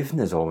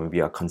forgiveness or when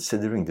we are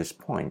considering this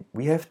point,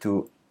 we have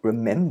to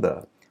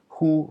remember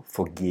who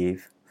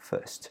forgave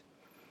first.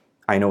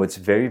 I know it's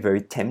very, very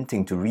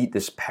tempting to read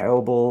this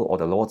parable or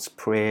the Lord's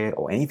Prayer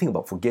or anything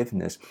about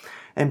forgiveness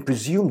and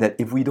presume that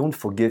if we don't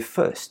forgive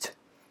first,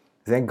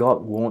 then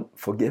God won't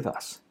forgive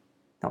us.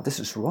 Now, this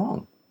is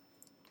wrong.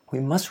 We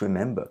must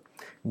remember,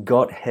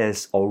 God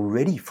has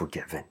already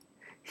forgiven.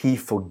 He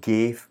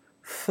forgave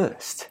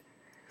first.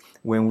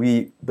 When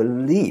we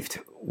believed,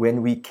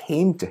 when we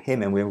came to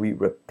Him and when we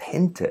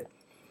repented,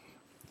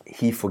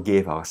 He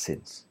forgave our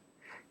sins.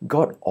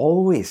 God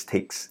always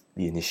takes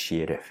the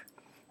initiative.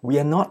 We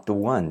are not the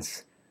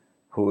ones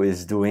who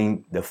is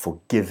doing the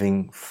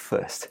forgiving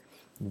first.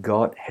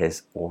 God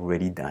has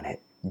already done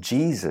it.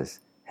 Jesus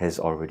has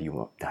already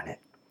done it.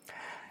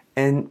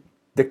 And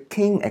the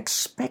King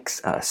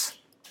expects us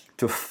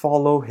to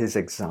follow His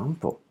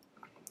example.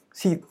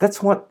 See,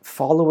 that's what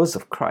followers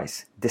of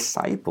Christ,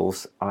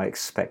 disciples, are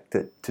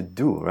expected to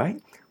do,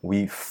 right?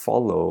 We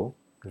follow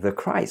the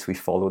Christ, we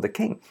follow the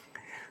King.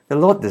 The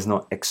Lord does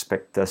not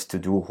expect us to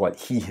do what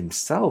He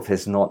Himself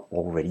has not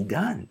already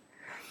done.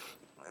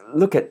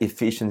 Look at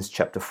Ephesians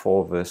chapter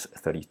 4, verse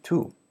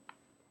 32.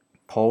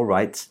 Paul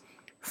writes,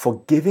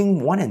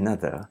 "Forgiving one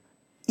another,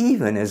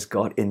 even as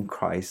God in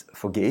Christ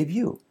forgave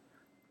you."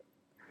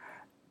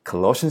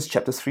 Colossians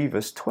chapter 3,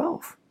 verse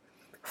 12.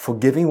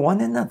 "Forgiving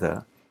one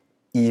another,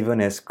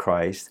 even as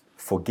Christ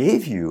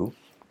forgave you,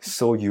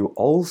 so you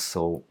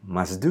also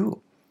must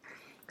do."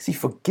 See,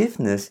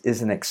 forgiveness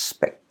is an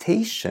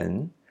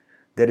expectation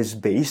that is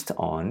based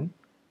on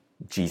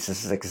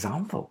Jesus'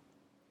 example.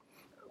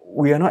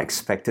 We are not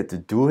expected to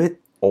do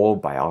it all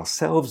by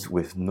ourselves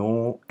with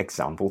no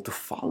example to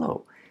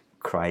follow.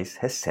 Christ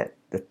has set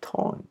the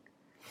tone.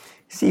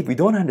 See, if we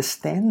don't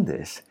understand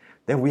this,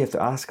 then we have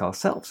to ask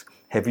ourselves,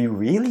 have we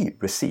really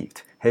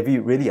received, have we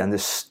really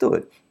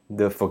understood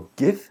the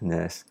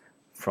forgiveness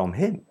from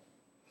Him?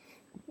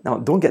 Now,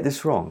 don't get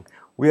this wrong.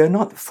 We are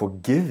not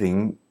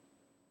forgiving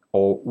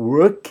or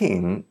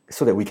working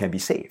so that we can be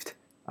saved,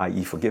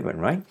 i.e. forgiven,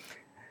 right?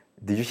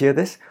 Did you hear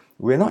this?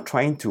 We're not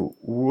trying to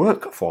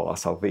work for our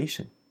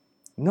salvation.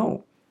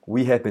 No,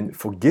 we have been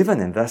forgiven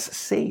and thus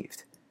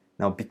saved.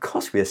 Now,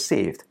 because we are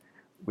saved,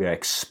 we are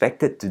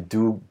expected to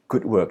do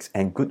good works,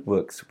 and good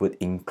works would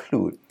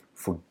include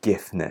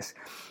forgiveness.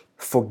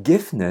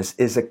 Forgiveness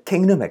is a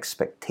kingdom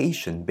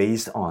expectation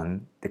based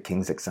on the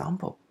king's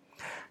example.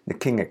 The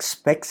king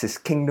expects his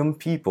kingdom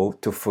people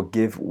to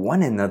forgive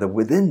one another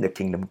within the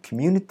kingdom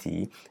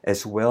community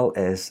as well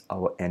as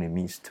our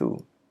enemies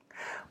too.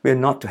 We are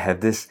not to have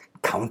this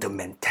counter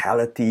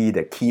mentality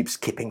that keeps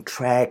keeping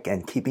track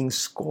and keeping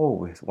score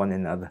with one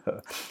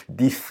another.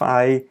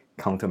 Defy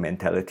counter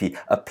mentality.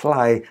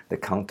 Apply the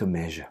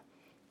countermeasure.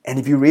 And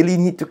if you really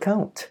need to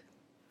count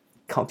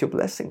your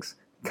blessings,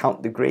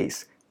 count the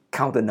grace,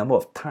 count the number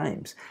of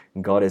times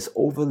God has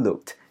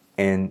overlooked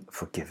and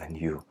forgiven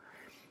you.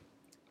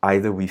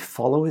 Either we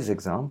follow His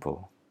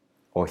example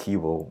or He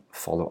will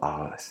follow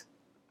ours.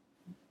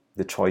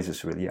 The choice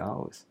is really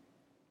ours.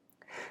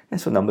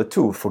 And so number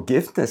 2,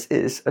 forgiveness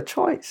is a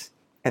choice,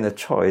 and a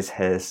choice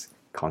has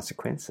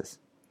consequences.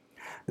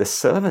 The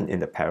servant in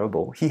the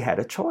parable, he had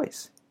a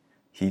choice.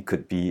 He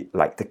could be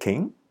like the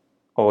king,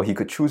 or he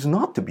could choose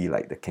not to be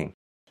like the king.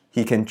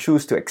 He can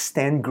choose to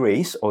extend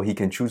grace, or he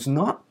can choose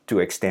not to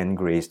extend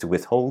grace, to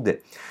withhold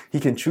it. He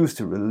can choose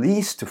to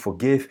release, to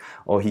forgive,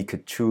 or he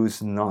could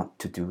choose not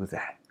to do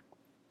that.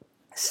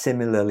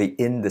 Similarly,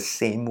 in the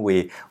same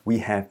way, we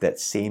have that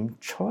same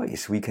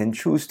choice. We can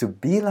choose to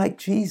be like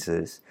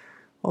Jesus,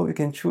 or we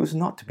can choose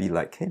not to be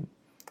like Him.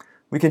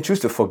 We can choose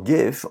to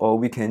forgive, or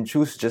we can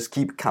choose to just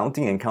keep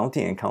counting and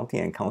counting and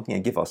counting and counting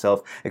and give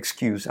ourselves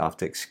excuse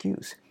after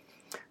excuse.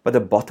 But the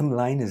bottom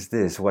line is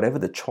this: whatever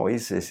the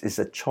choice is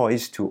a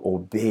choice to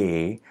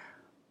obey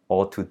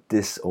or to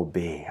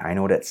disobey. I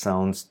know that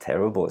sounds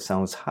terrible, it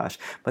sounds harsh,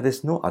 but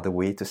there's no other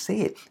way to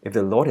say it. If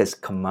the Lord has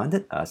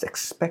commanded us,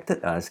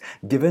 expected us,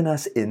 given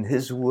us in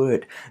His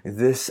Word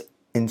this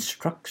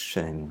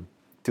instruction,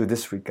 to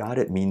disregard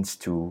it means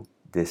to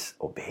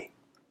disobey.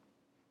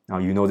 Now,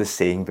 you know this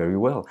saying very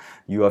well.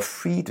 You are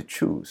free to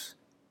choose,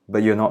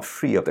 but you're not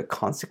free of the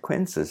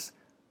consequences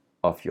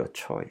of your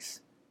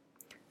choice.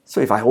 So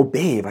if I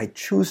obey, if I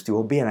choose to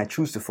obey and I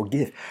choose to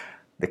forgive,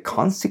 the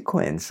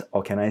consequence,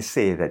 or can I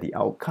say that the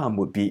outcome,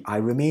 would be I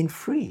remain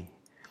free.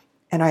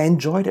 And I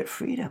enjoy that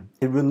freedom.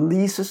 It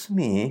releases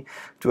me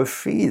to a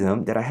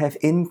freedom that I have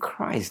in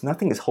Christ.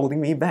 Nothing is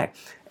holding me back.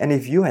 And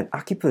if you're an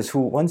Archippus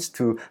who wants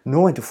to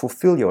know and to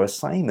fulfill your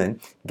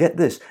assignment, get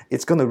this: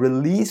 it's going to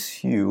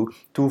release you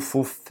to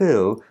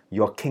fulfill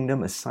your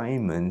kingdom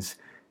assignments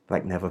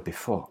like never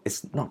before.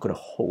 It's not going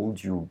to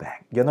hold you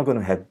back. You're not going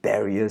to have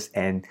barriers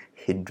and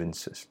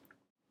hindrances.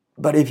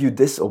 But if you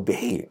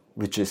disobey,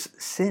 which is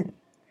sin,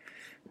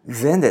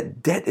 then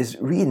that debt is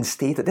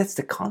reinstated. That's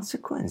the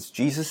consequence.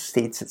 Jesus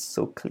states it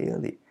so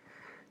clearly.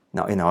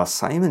 Now, in our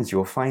assignments,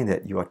 you'll find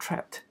that you are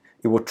trapped.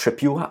 It will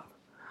trip you up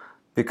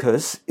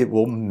because it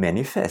will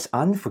manifest.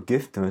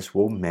 Unforgiveness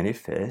will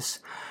manifest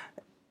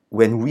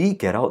when we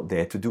get out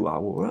there to do our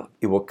work.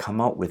 It will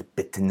come out with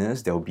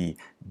bitterness. There will be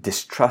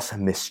distrust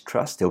and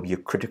mistrust. There will be a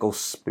critical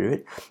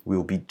spirit. We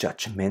will be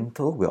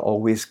judgmental. We're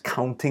always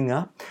counting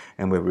up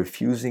and we're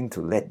refusing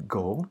to let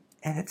go.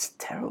 And it's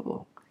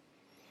terrible.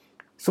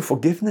 So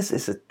forgiveness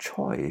is a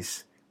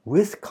choice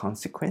with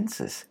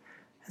consequences.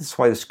 That's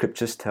why the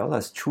scriptures tell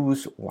us,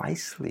 choose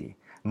wisely.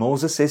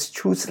 Moses says,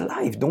 choose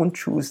life, don't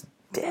choose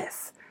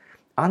death.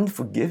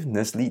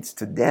 Unforgiveness leads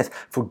to death.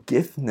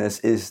 Forgiveness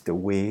is the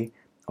way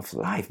of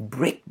life.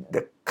 Break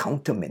the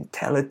counter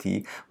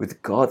mentality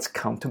with God's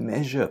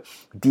countermeasure.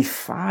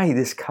 Defy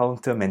this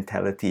counter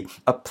mentality.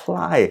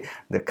 Apply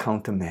the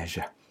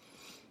countermeasure.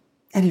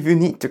 And if you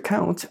need to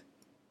count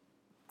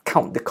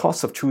the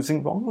cost of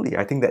choosing wrongly.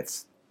 I think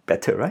that's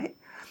better, right?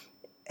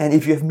 And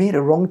if you have made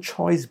a wrong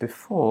choice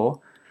before,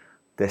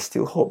 there's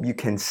still hope. You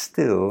can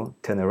still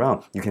turn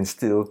around. You can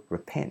still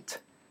repent.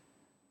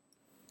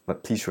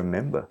 But please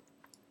remember,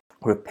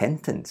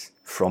 repentance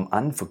from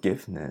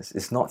unforgiveness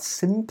is not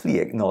simply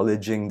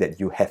acknowledging that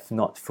you have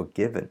not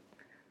forgiven.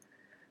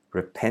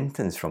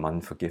 Repentance from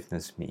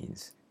unforgiveness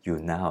means you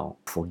now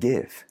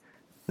forgive.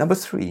 Number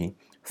 3,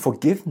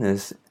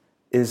 forgiveness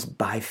is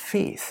by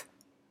faith,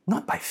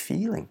 not by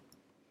feeling.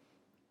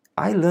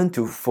 I learned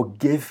to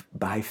forgive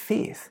by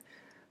faith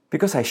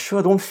because I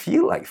sure don't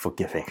feel like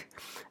forgiving.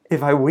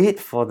 If I wait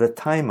for the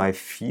time I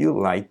feel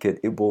like it,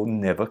 it will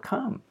never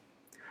come.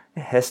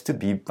 It has to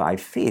be by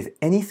faith.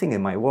 Anything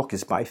in my walk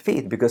is by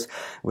faith, because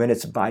when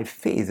it's by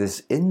faith,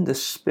 it's in the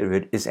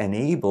Spirit, is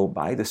enabled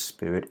by the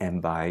Spirit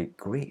and by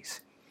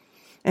grace.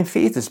 And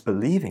faith is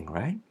believing,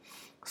 right?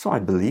 So I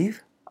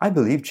believe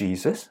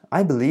Jesus.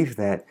 I believe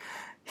that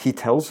He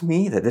tells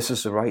me that this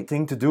is the right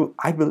thing to do.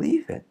 I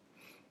believe it.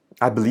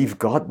 I believe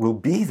God will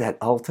be that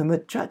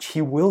ultimate judge.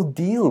 He will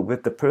deal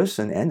with the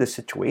person and the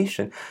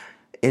situation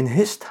in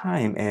His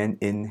time and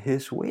in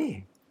His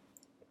way.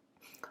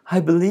 I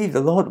believe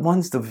the Lord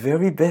wants the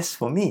very best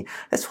for me.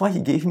 That's why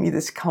He gave me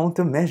this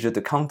countermeasure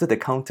to counter the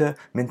counter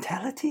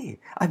mentality.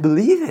 I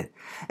believe it.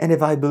 And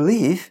if I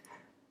believe,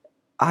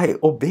 I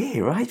obey,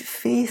 right?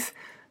 Faith,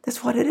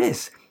 that's what it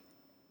is.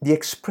 The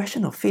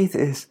expression of faith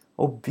is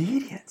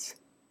obedience.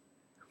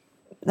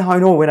 Now I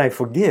know when I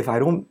forgive,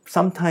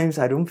 sometimes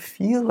I don't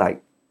feel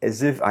like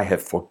as if I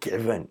have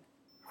forgiven.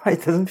 Right?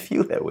 It doesn't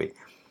feel that way.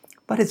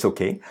 But it's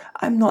okay.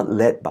 I'm not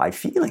led by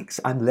feelings.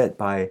 I'm led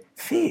by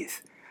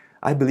faith.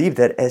 I believe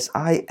that as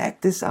I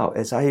act this out,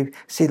 as I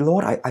say,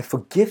 Lord, I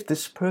forgive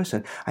this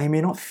person, I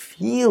may not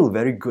feel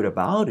very good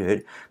about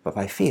it, but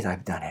by faith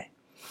I've done it.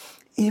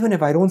 Even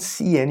if I don't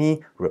see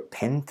any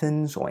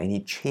repentance or any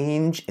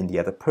change in the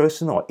other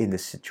person or in the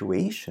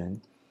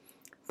situation,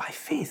 by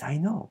faith I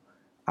know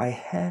I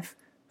have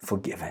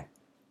forgiven.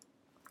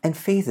 And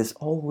faith is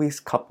always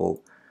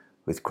coupled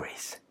with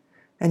grace.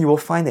 And you will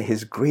find that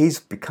His grace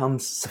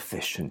becomes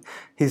sufficient.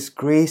 His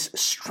grace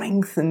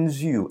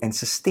strengthens you and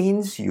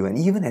sustains you and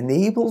even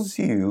enables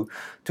you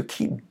to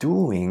keep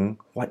doing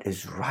what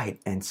is right.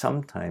 And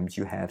sometimes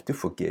you have to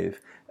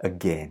forgive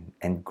again,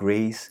 and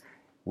grace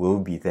will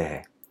be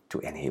there to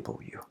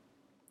enable you.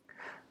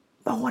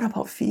 But what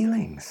about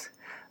feelings?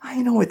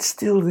 I know it's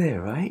still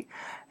there, right?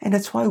 And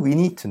that's why we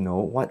need to know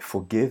what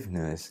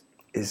forgiveness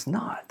is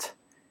not.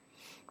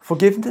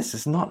 Forgiveness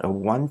is not a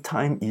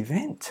one-time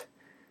event.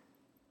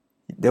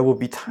 There will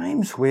be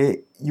times where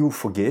you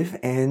forgive,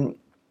 and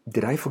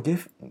did I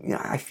forgive?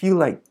 Yeah, I feel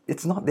like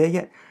it's not there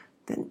yet.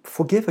 Then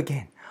forgive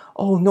again.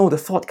 Oh no, the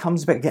thought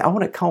comes back again. I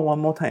want to count one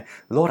more time.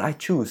 Lord, I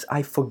choose.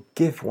 I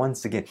forgive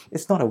once again.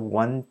 It's not a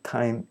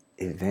one-time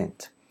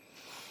event.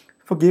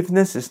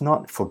 Forgiveness is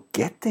not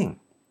forgetting.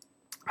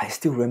 I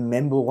still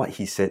remember what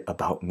He said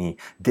about me,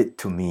 did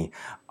to me.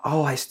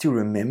 Oh, I still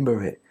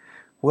remember it.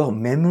 Well,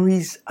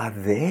 memories are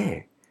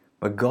there.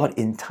 But God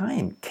in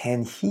time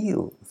can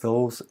heal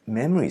those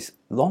memories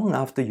long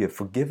after you have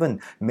forgiven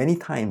many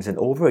times and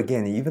over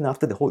again, even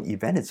after the whole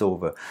event is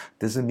over.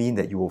 Doesn't mean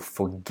that you will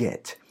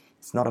forget.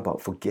 It's not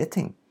about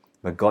forgetting.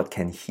 But God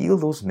can heal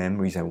those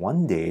memories, and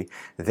one day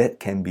that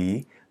can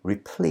be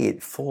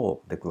replayed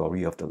for the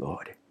glory of the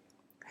Lord.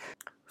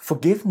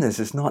 Forgiveness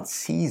is not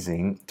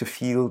ceasing to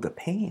feel the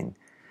pain.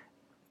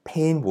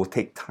 Pain will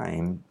take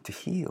time to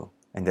heal.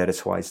 And that is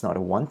why it's not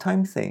a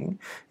one-time thing.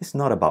 It's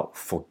not about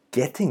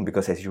forgetting,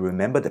 because as you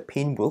remember, the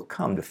pain will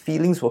come, the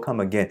feelings will come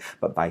again,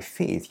 but by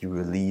faith you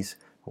release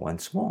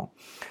once more.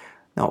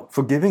 Now,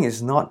 forgiving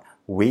is not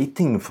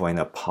waiting for an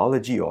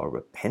apology or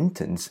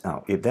repentance.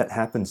 Now, if that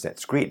happens,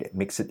 that's great. It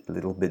makes it a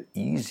little bit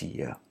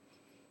easier.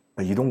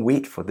 But you don't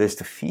wait for this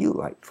to feel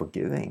like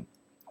forgiving.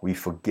 We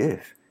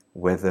forgive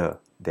whether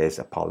there's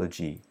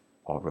apology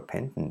or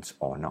repentance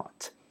or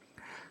not.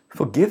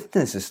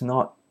 Forgiveness is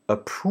not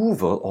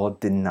approval or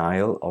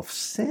denial of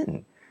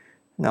sin.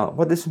 Now,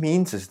 what this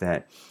means is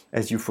that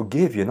as you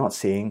forgive, you're not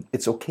saying,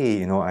 it's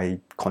okay, I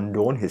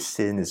condone his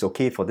sin, it's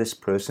okay for this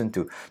person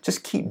to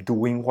just keep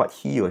doing what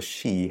he or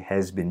she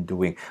has been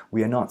doing.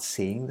 We are not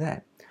saying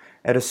that.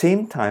 At the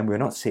same time, we're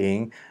not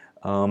saying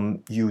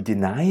you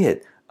deny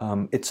it.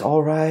 It's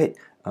all right,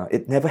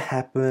 it never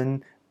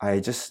happened, I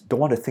just don't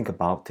want to think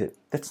about it.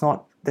 That's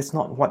not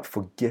what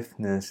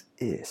forgiveness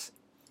is.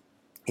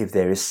 If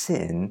there is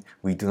sin,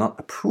 we do not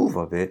approve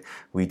of it,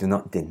 we do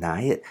not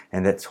deny it,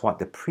 and that's what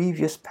the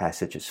previous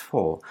passage is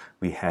for.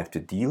 We have to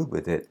deal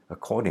with it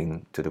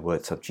according to the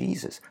words of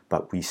Jesus,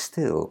 but we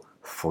still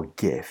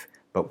forgive,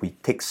 but we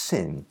take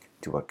sin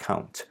to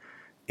account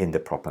in the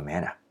proper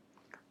manner.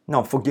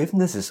 Now,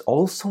 forgiveness is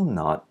also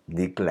not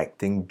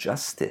neglecting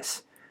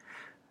justice.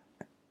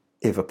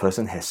 If a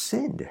person has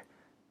sinned,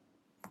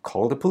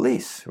 call the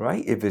police,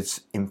 right? If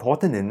it's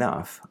important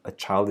enough, a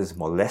child is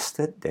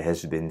molested, there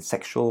has been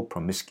sexual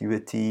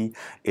promiscuity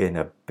in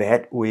a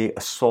bad way,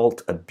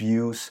 assault,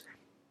 abuse,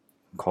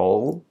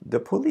 call the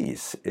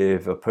police.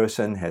 If a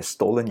person has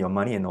stolen your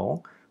money and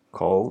all,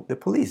 call the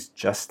police.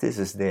 Justice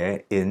is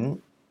there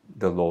in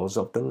the laws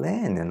of the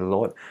land, and the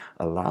Lord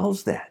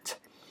allows that,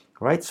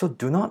 right? So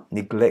do not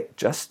neglect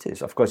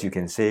justice. Of course, you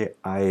can say,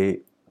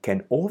 I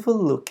can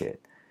overlook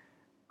it.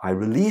 I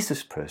release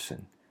this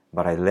person,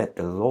 but I let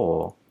the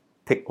law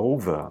take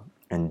over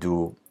and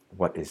do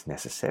what is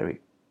necessary.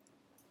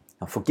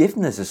 Now,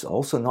 forgiveness is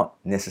also not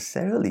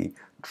necessarily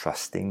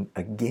trusting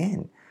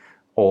again,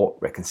 or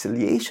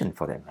reconciliation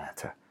for that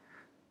matter.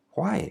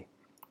 Why?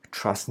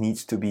 Trust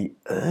needs to be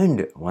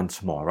earned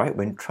once more, right?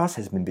 When trust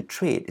has been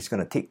betrayed, it's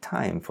going to take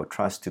time for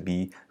trust to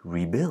be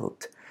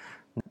rebuilt.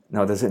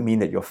 Now, does it mean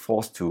that you're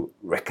forced to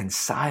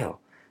reconcile?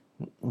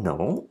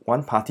 No,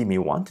 one party may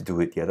want to do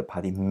it, the other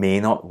party may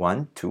not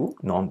want to.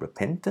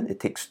 Non-repentant, it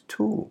takes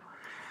two.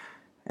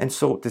 And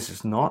so this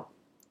is not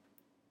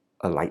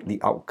a likely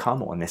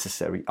outcome or a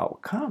necessary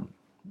outcome.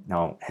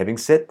 Now, having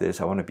said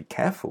this, I want to be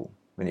careful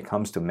when it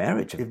comes to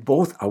marriage. If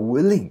both are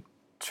willing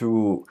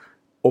to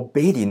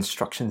obey the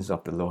instructions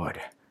of the Lord,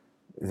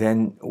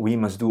 then we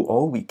must do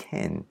all we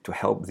can to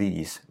help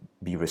these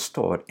be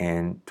restored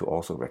and to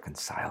also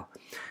reconcile.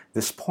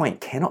 This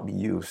point cannot be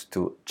used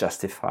to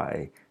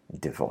justify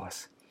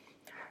divorce.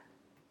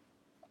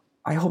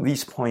 I hope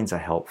these points are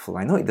helpful.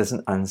 I know it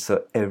doesn't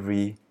answer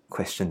every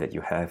question that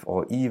you have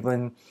or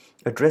even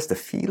address the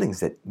feelings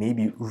that may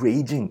be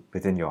raging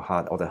within your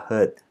heart or the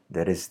hurt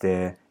that is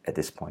there at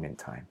this point in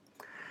time.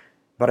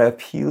 But I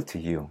appeal to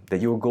you that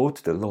you will go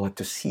to the Lord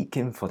to seek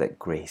Him for that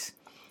grace,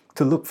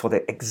 to look for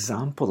the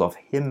example of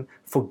Him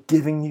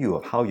forgiving you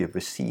of how you've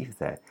received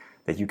that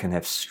you can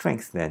have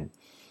strength then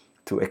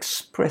to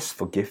express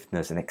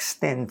forgiveness and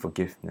extend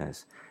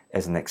forgiveness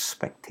as an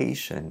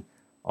expectation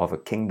of a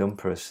kingdom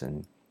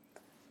person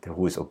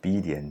who is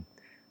obedient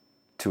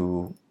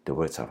to the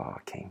words of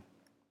our King.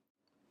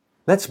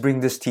 Let's bring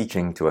this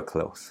teaching to a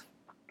close.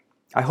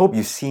 I hope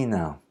you see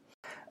now,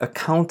 a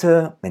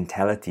counter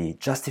mentality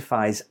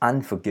justifies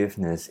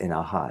unforgiveness in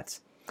our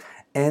hearts,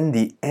 and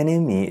the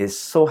enemy is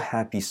so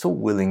happy, so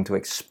willing to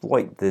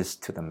exploit this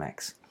to the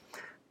max.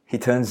 He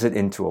turns it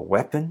into a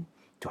weapon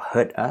to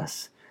hurt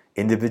us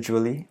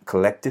individually,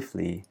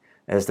 collectively,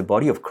 as the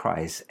body of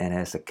Christ and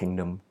as a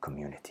kingdom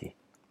community.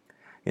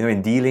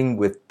 In dealing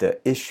with the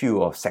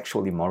issue of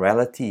sexual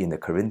immorality in the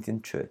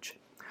Corinthian church,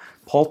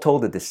 Paul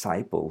told the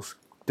disciples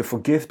to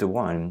forgive the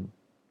one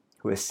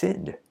who has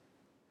sinned,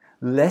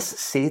 lest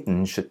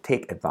Satan should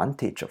take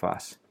advantage of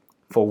us,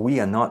 for we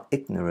are not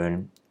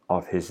ignorant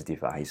of his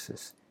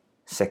devices.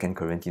 2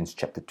 Corinthians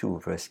chapter 2,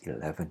 verse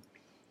 11.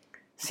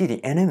 See,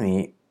 the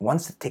enemy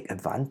wants to take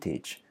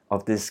advantage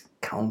of this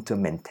counter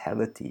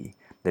mentality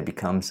that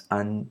becomes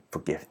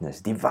unforgiveness,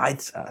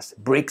 divides us,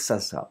 breaks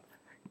us up,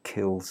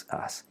 kills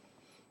us.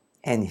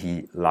 And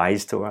he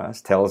lies to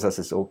us, tells us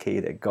it's okay,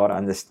 that God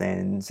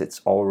understands, it's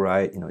all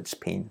right, it's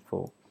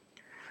painful.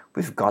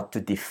 We've got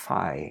to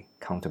defy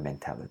counter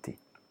mentality.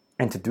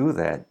 And to do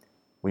that,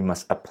 we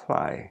must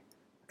apply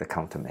the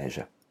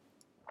countermeasure.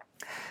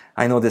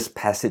 I know this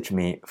passage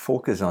may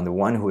focus on the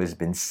one who has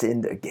been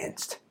sinned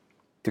against,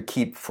 to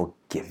keep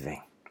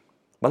forgiving.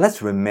 But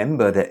let's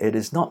remember that it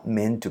is not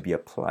meant to be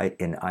applied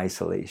in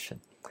isolation.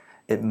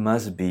 It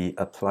must be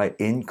applied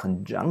in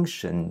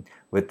conjunction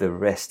with the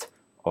rest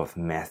of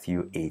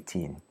Matthew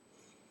 18,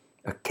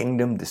 a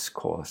kingdom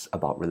discourse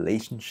about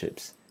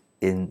relationships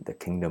in the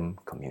kingdom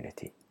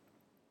community.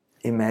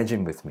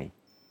 Imagine with me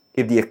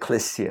if the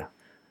ecclesia,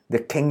 the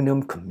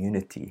kingdom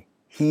community,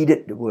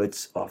 heeded the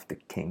words of the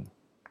King.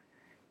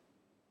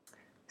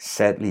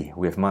 Sadly,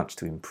 we have much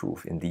to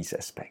improve in these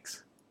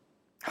aspects.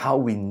 How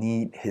we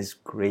need His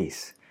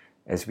grace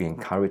as we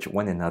encourage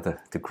one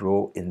another to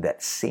grow in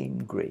that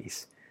same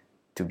grace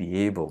to be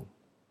able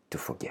to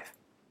forgive.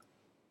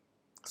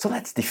 So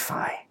let's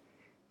defy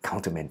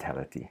counter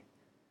mentality.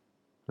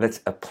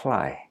 Let's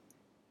apply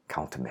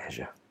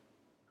countermeasure.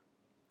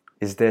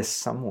 Is there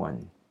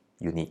someone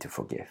you need to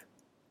forgive?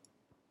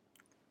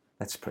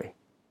 Let's pray.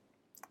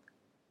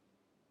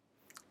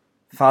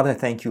 Father,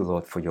 thank you,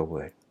 Lord, for your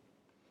word.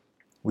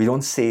 We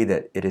don't say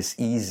that it is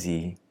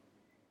easy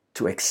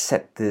to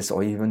accept this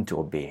or even to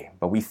obey,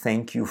 but we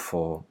thank you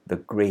for the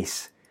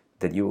grace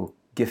that you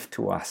give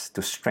to us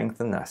to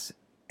strengthen us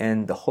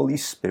and the Holy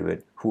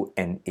Spirit who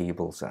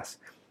enables us.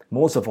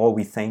 Most of all,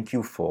 we thank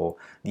you for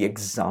the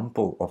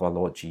example of our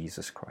Lord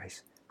Jesus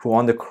Christ, who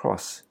on the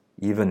cross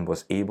even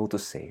was able to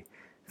say,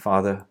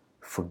 Father,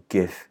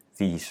 forgive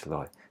these,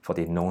 Lord, for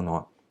they know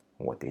not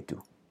what they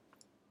do.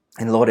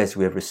 And Lord, as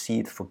we have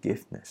received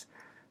forgiveness,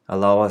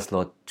 allow us,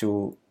 Lord,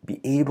 to be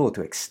able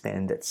to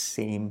extend that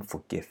same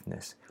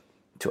forgiveness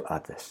to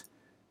others,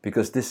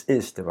 because this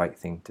is the right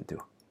thing to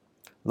do.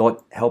 Lord,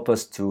 help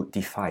us to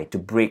defy, to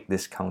break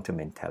this counter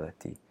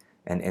mentality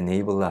and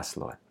enable us,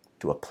 Lord,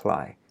 to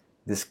apply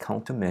this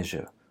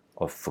countermeasure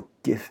of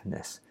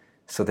forgiveness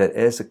so that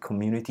as a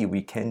community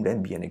we can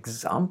then be an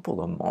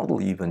example, a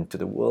model even to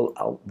the world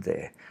out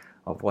there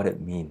of what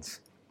it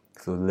means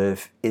to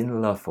live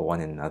in love for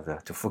one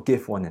another, to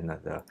forgive one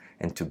another,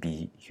 and to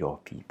be your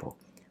people.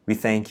 We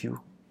thank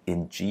you.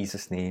 In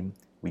Jesus' name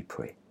we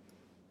pray.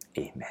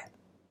 Amen.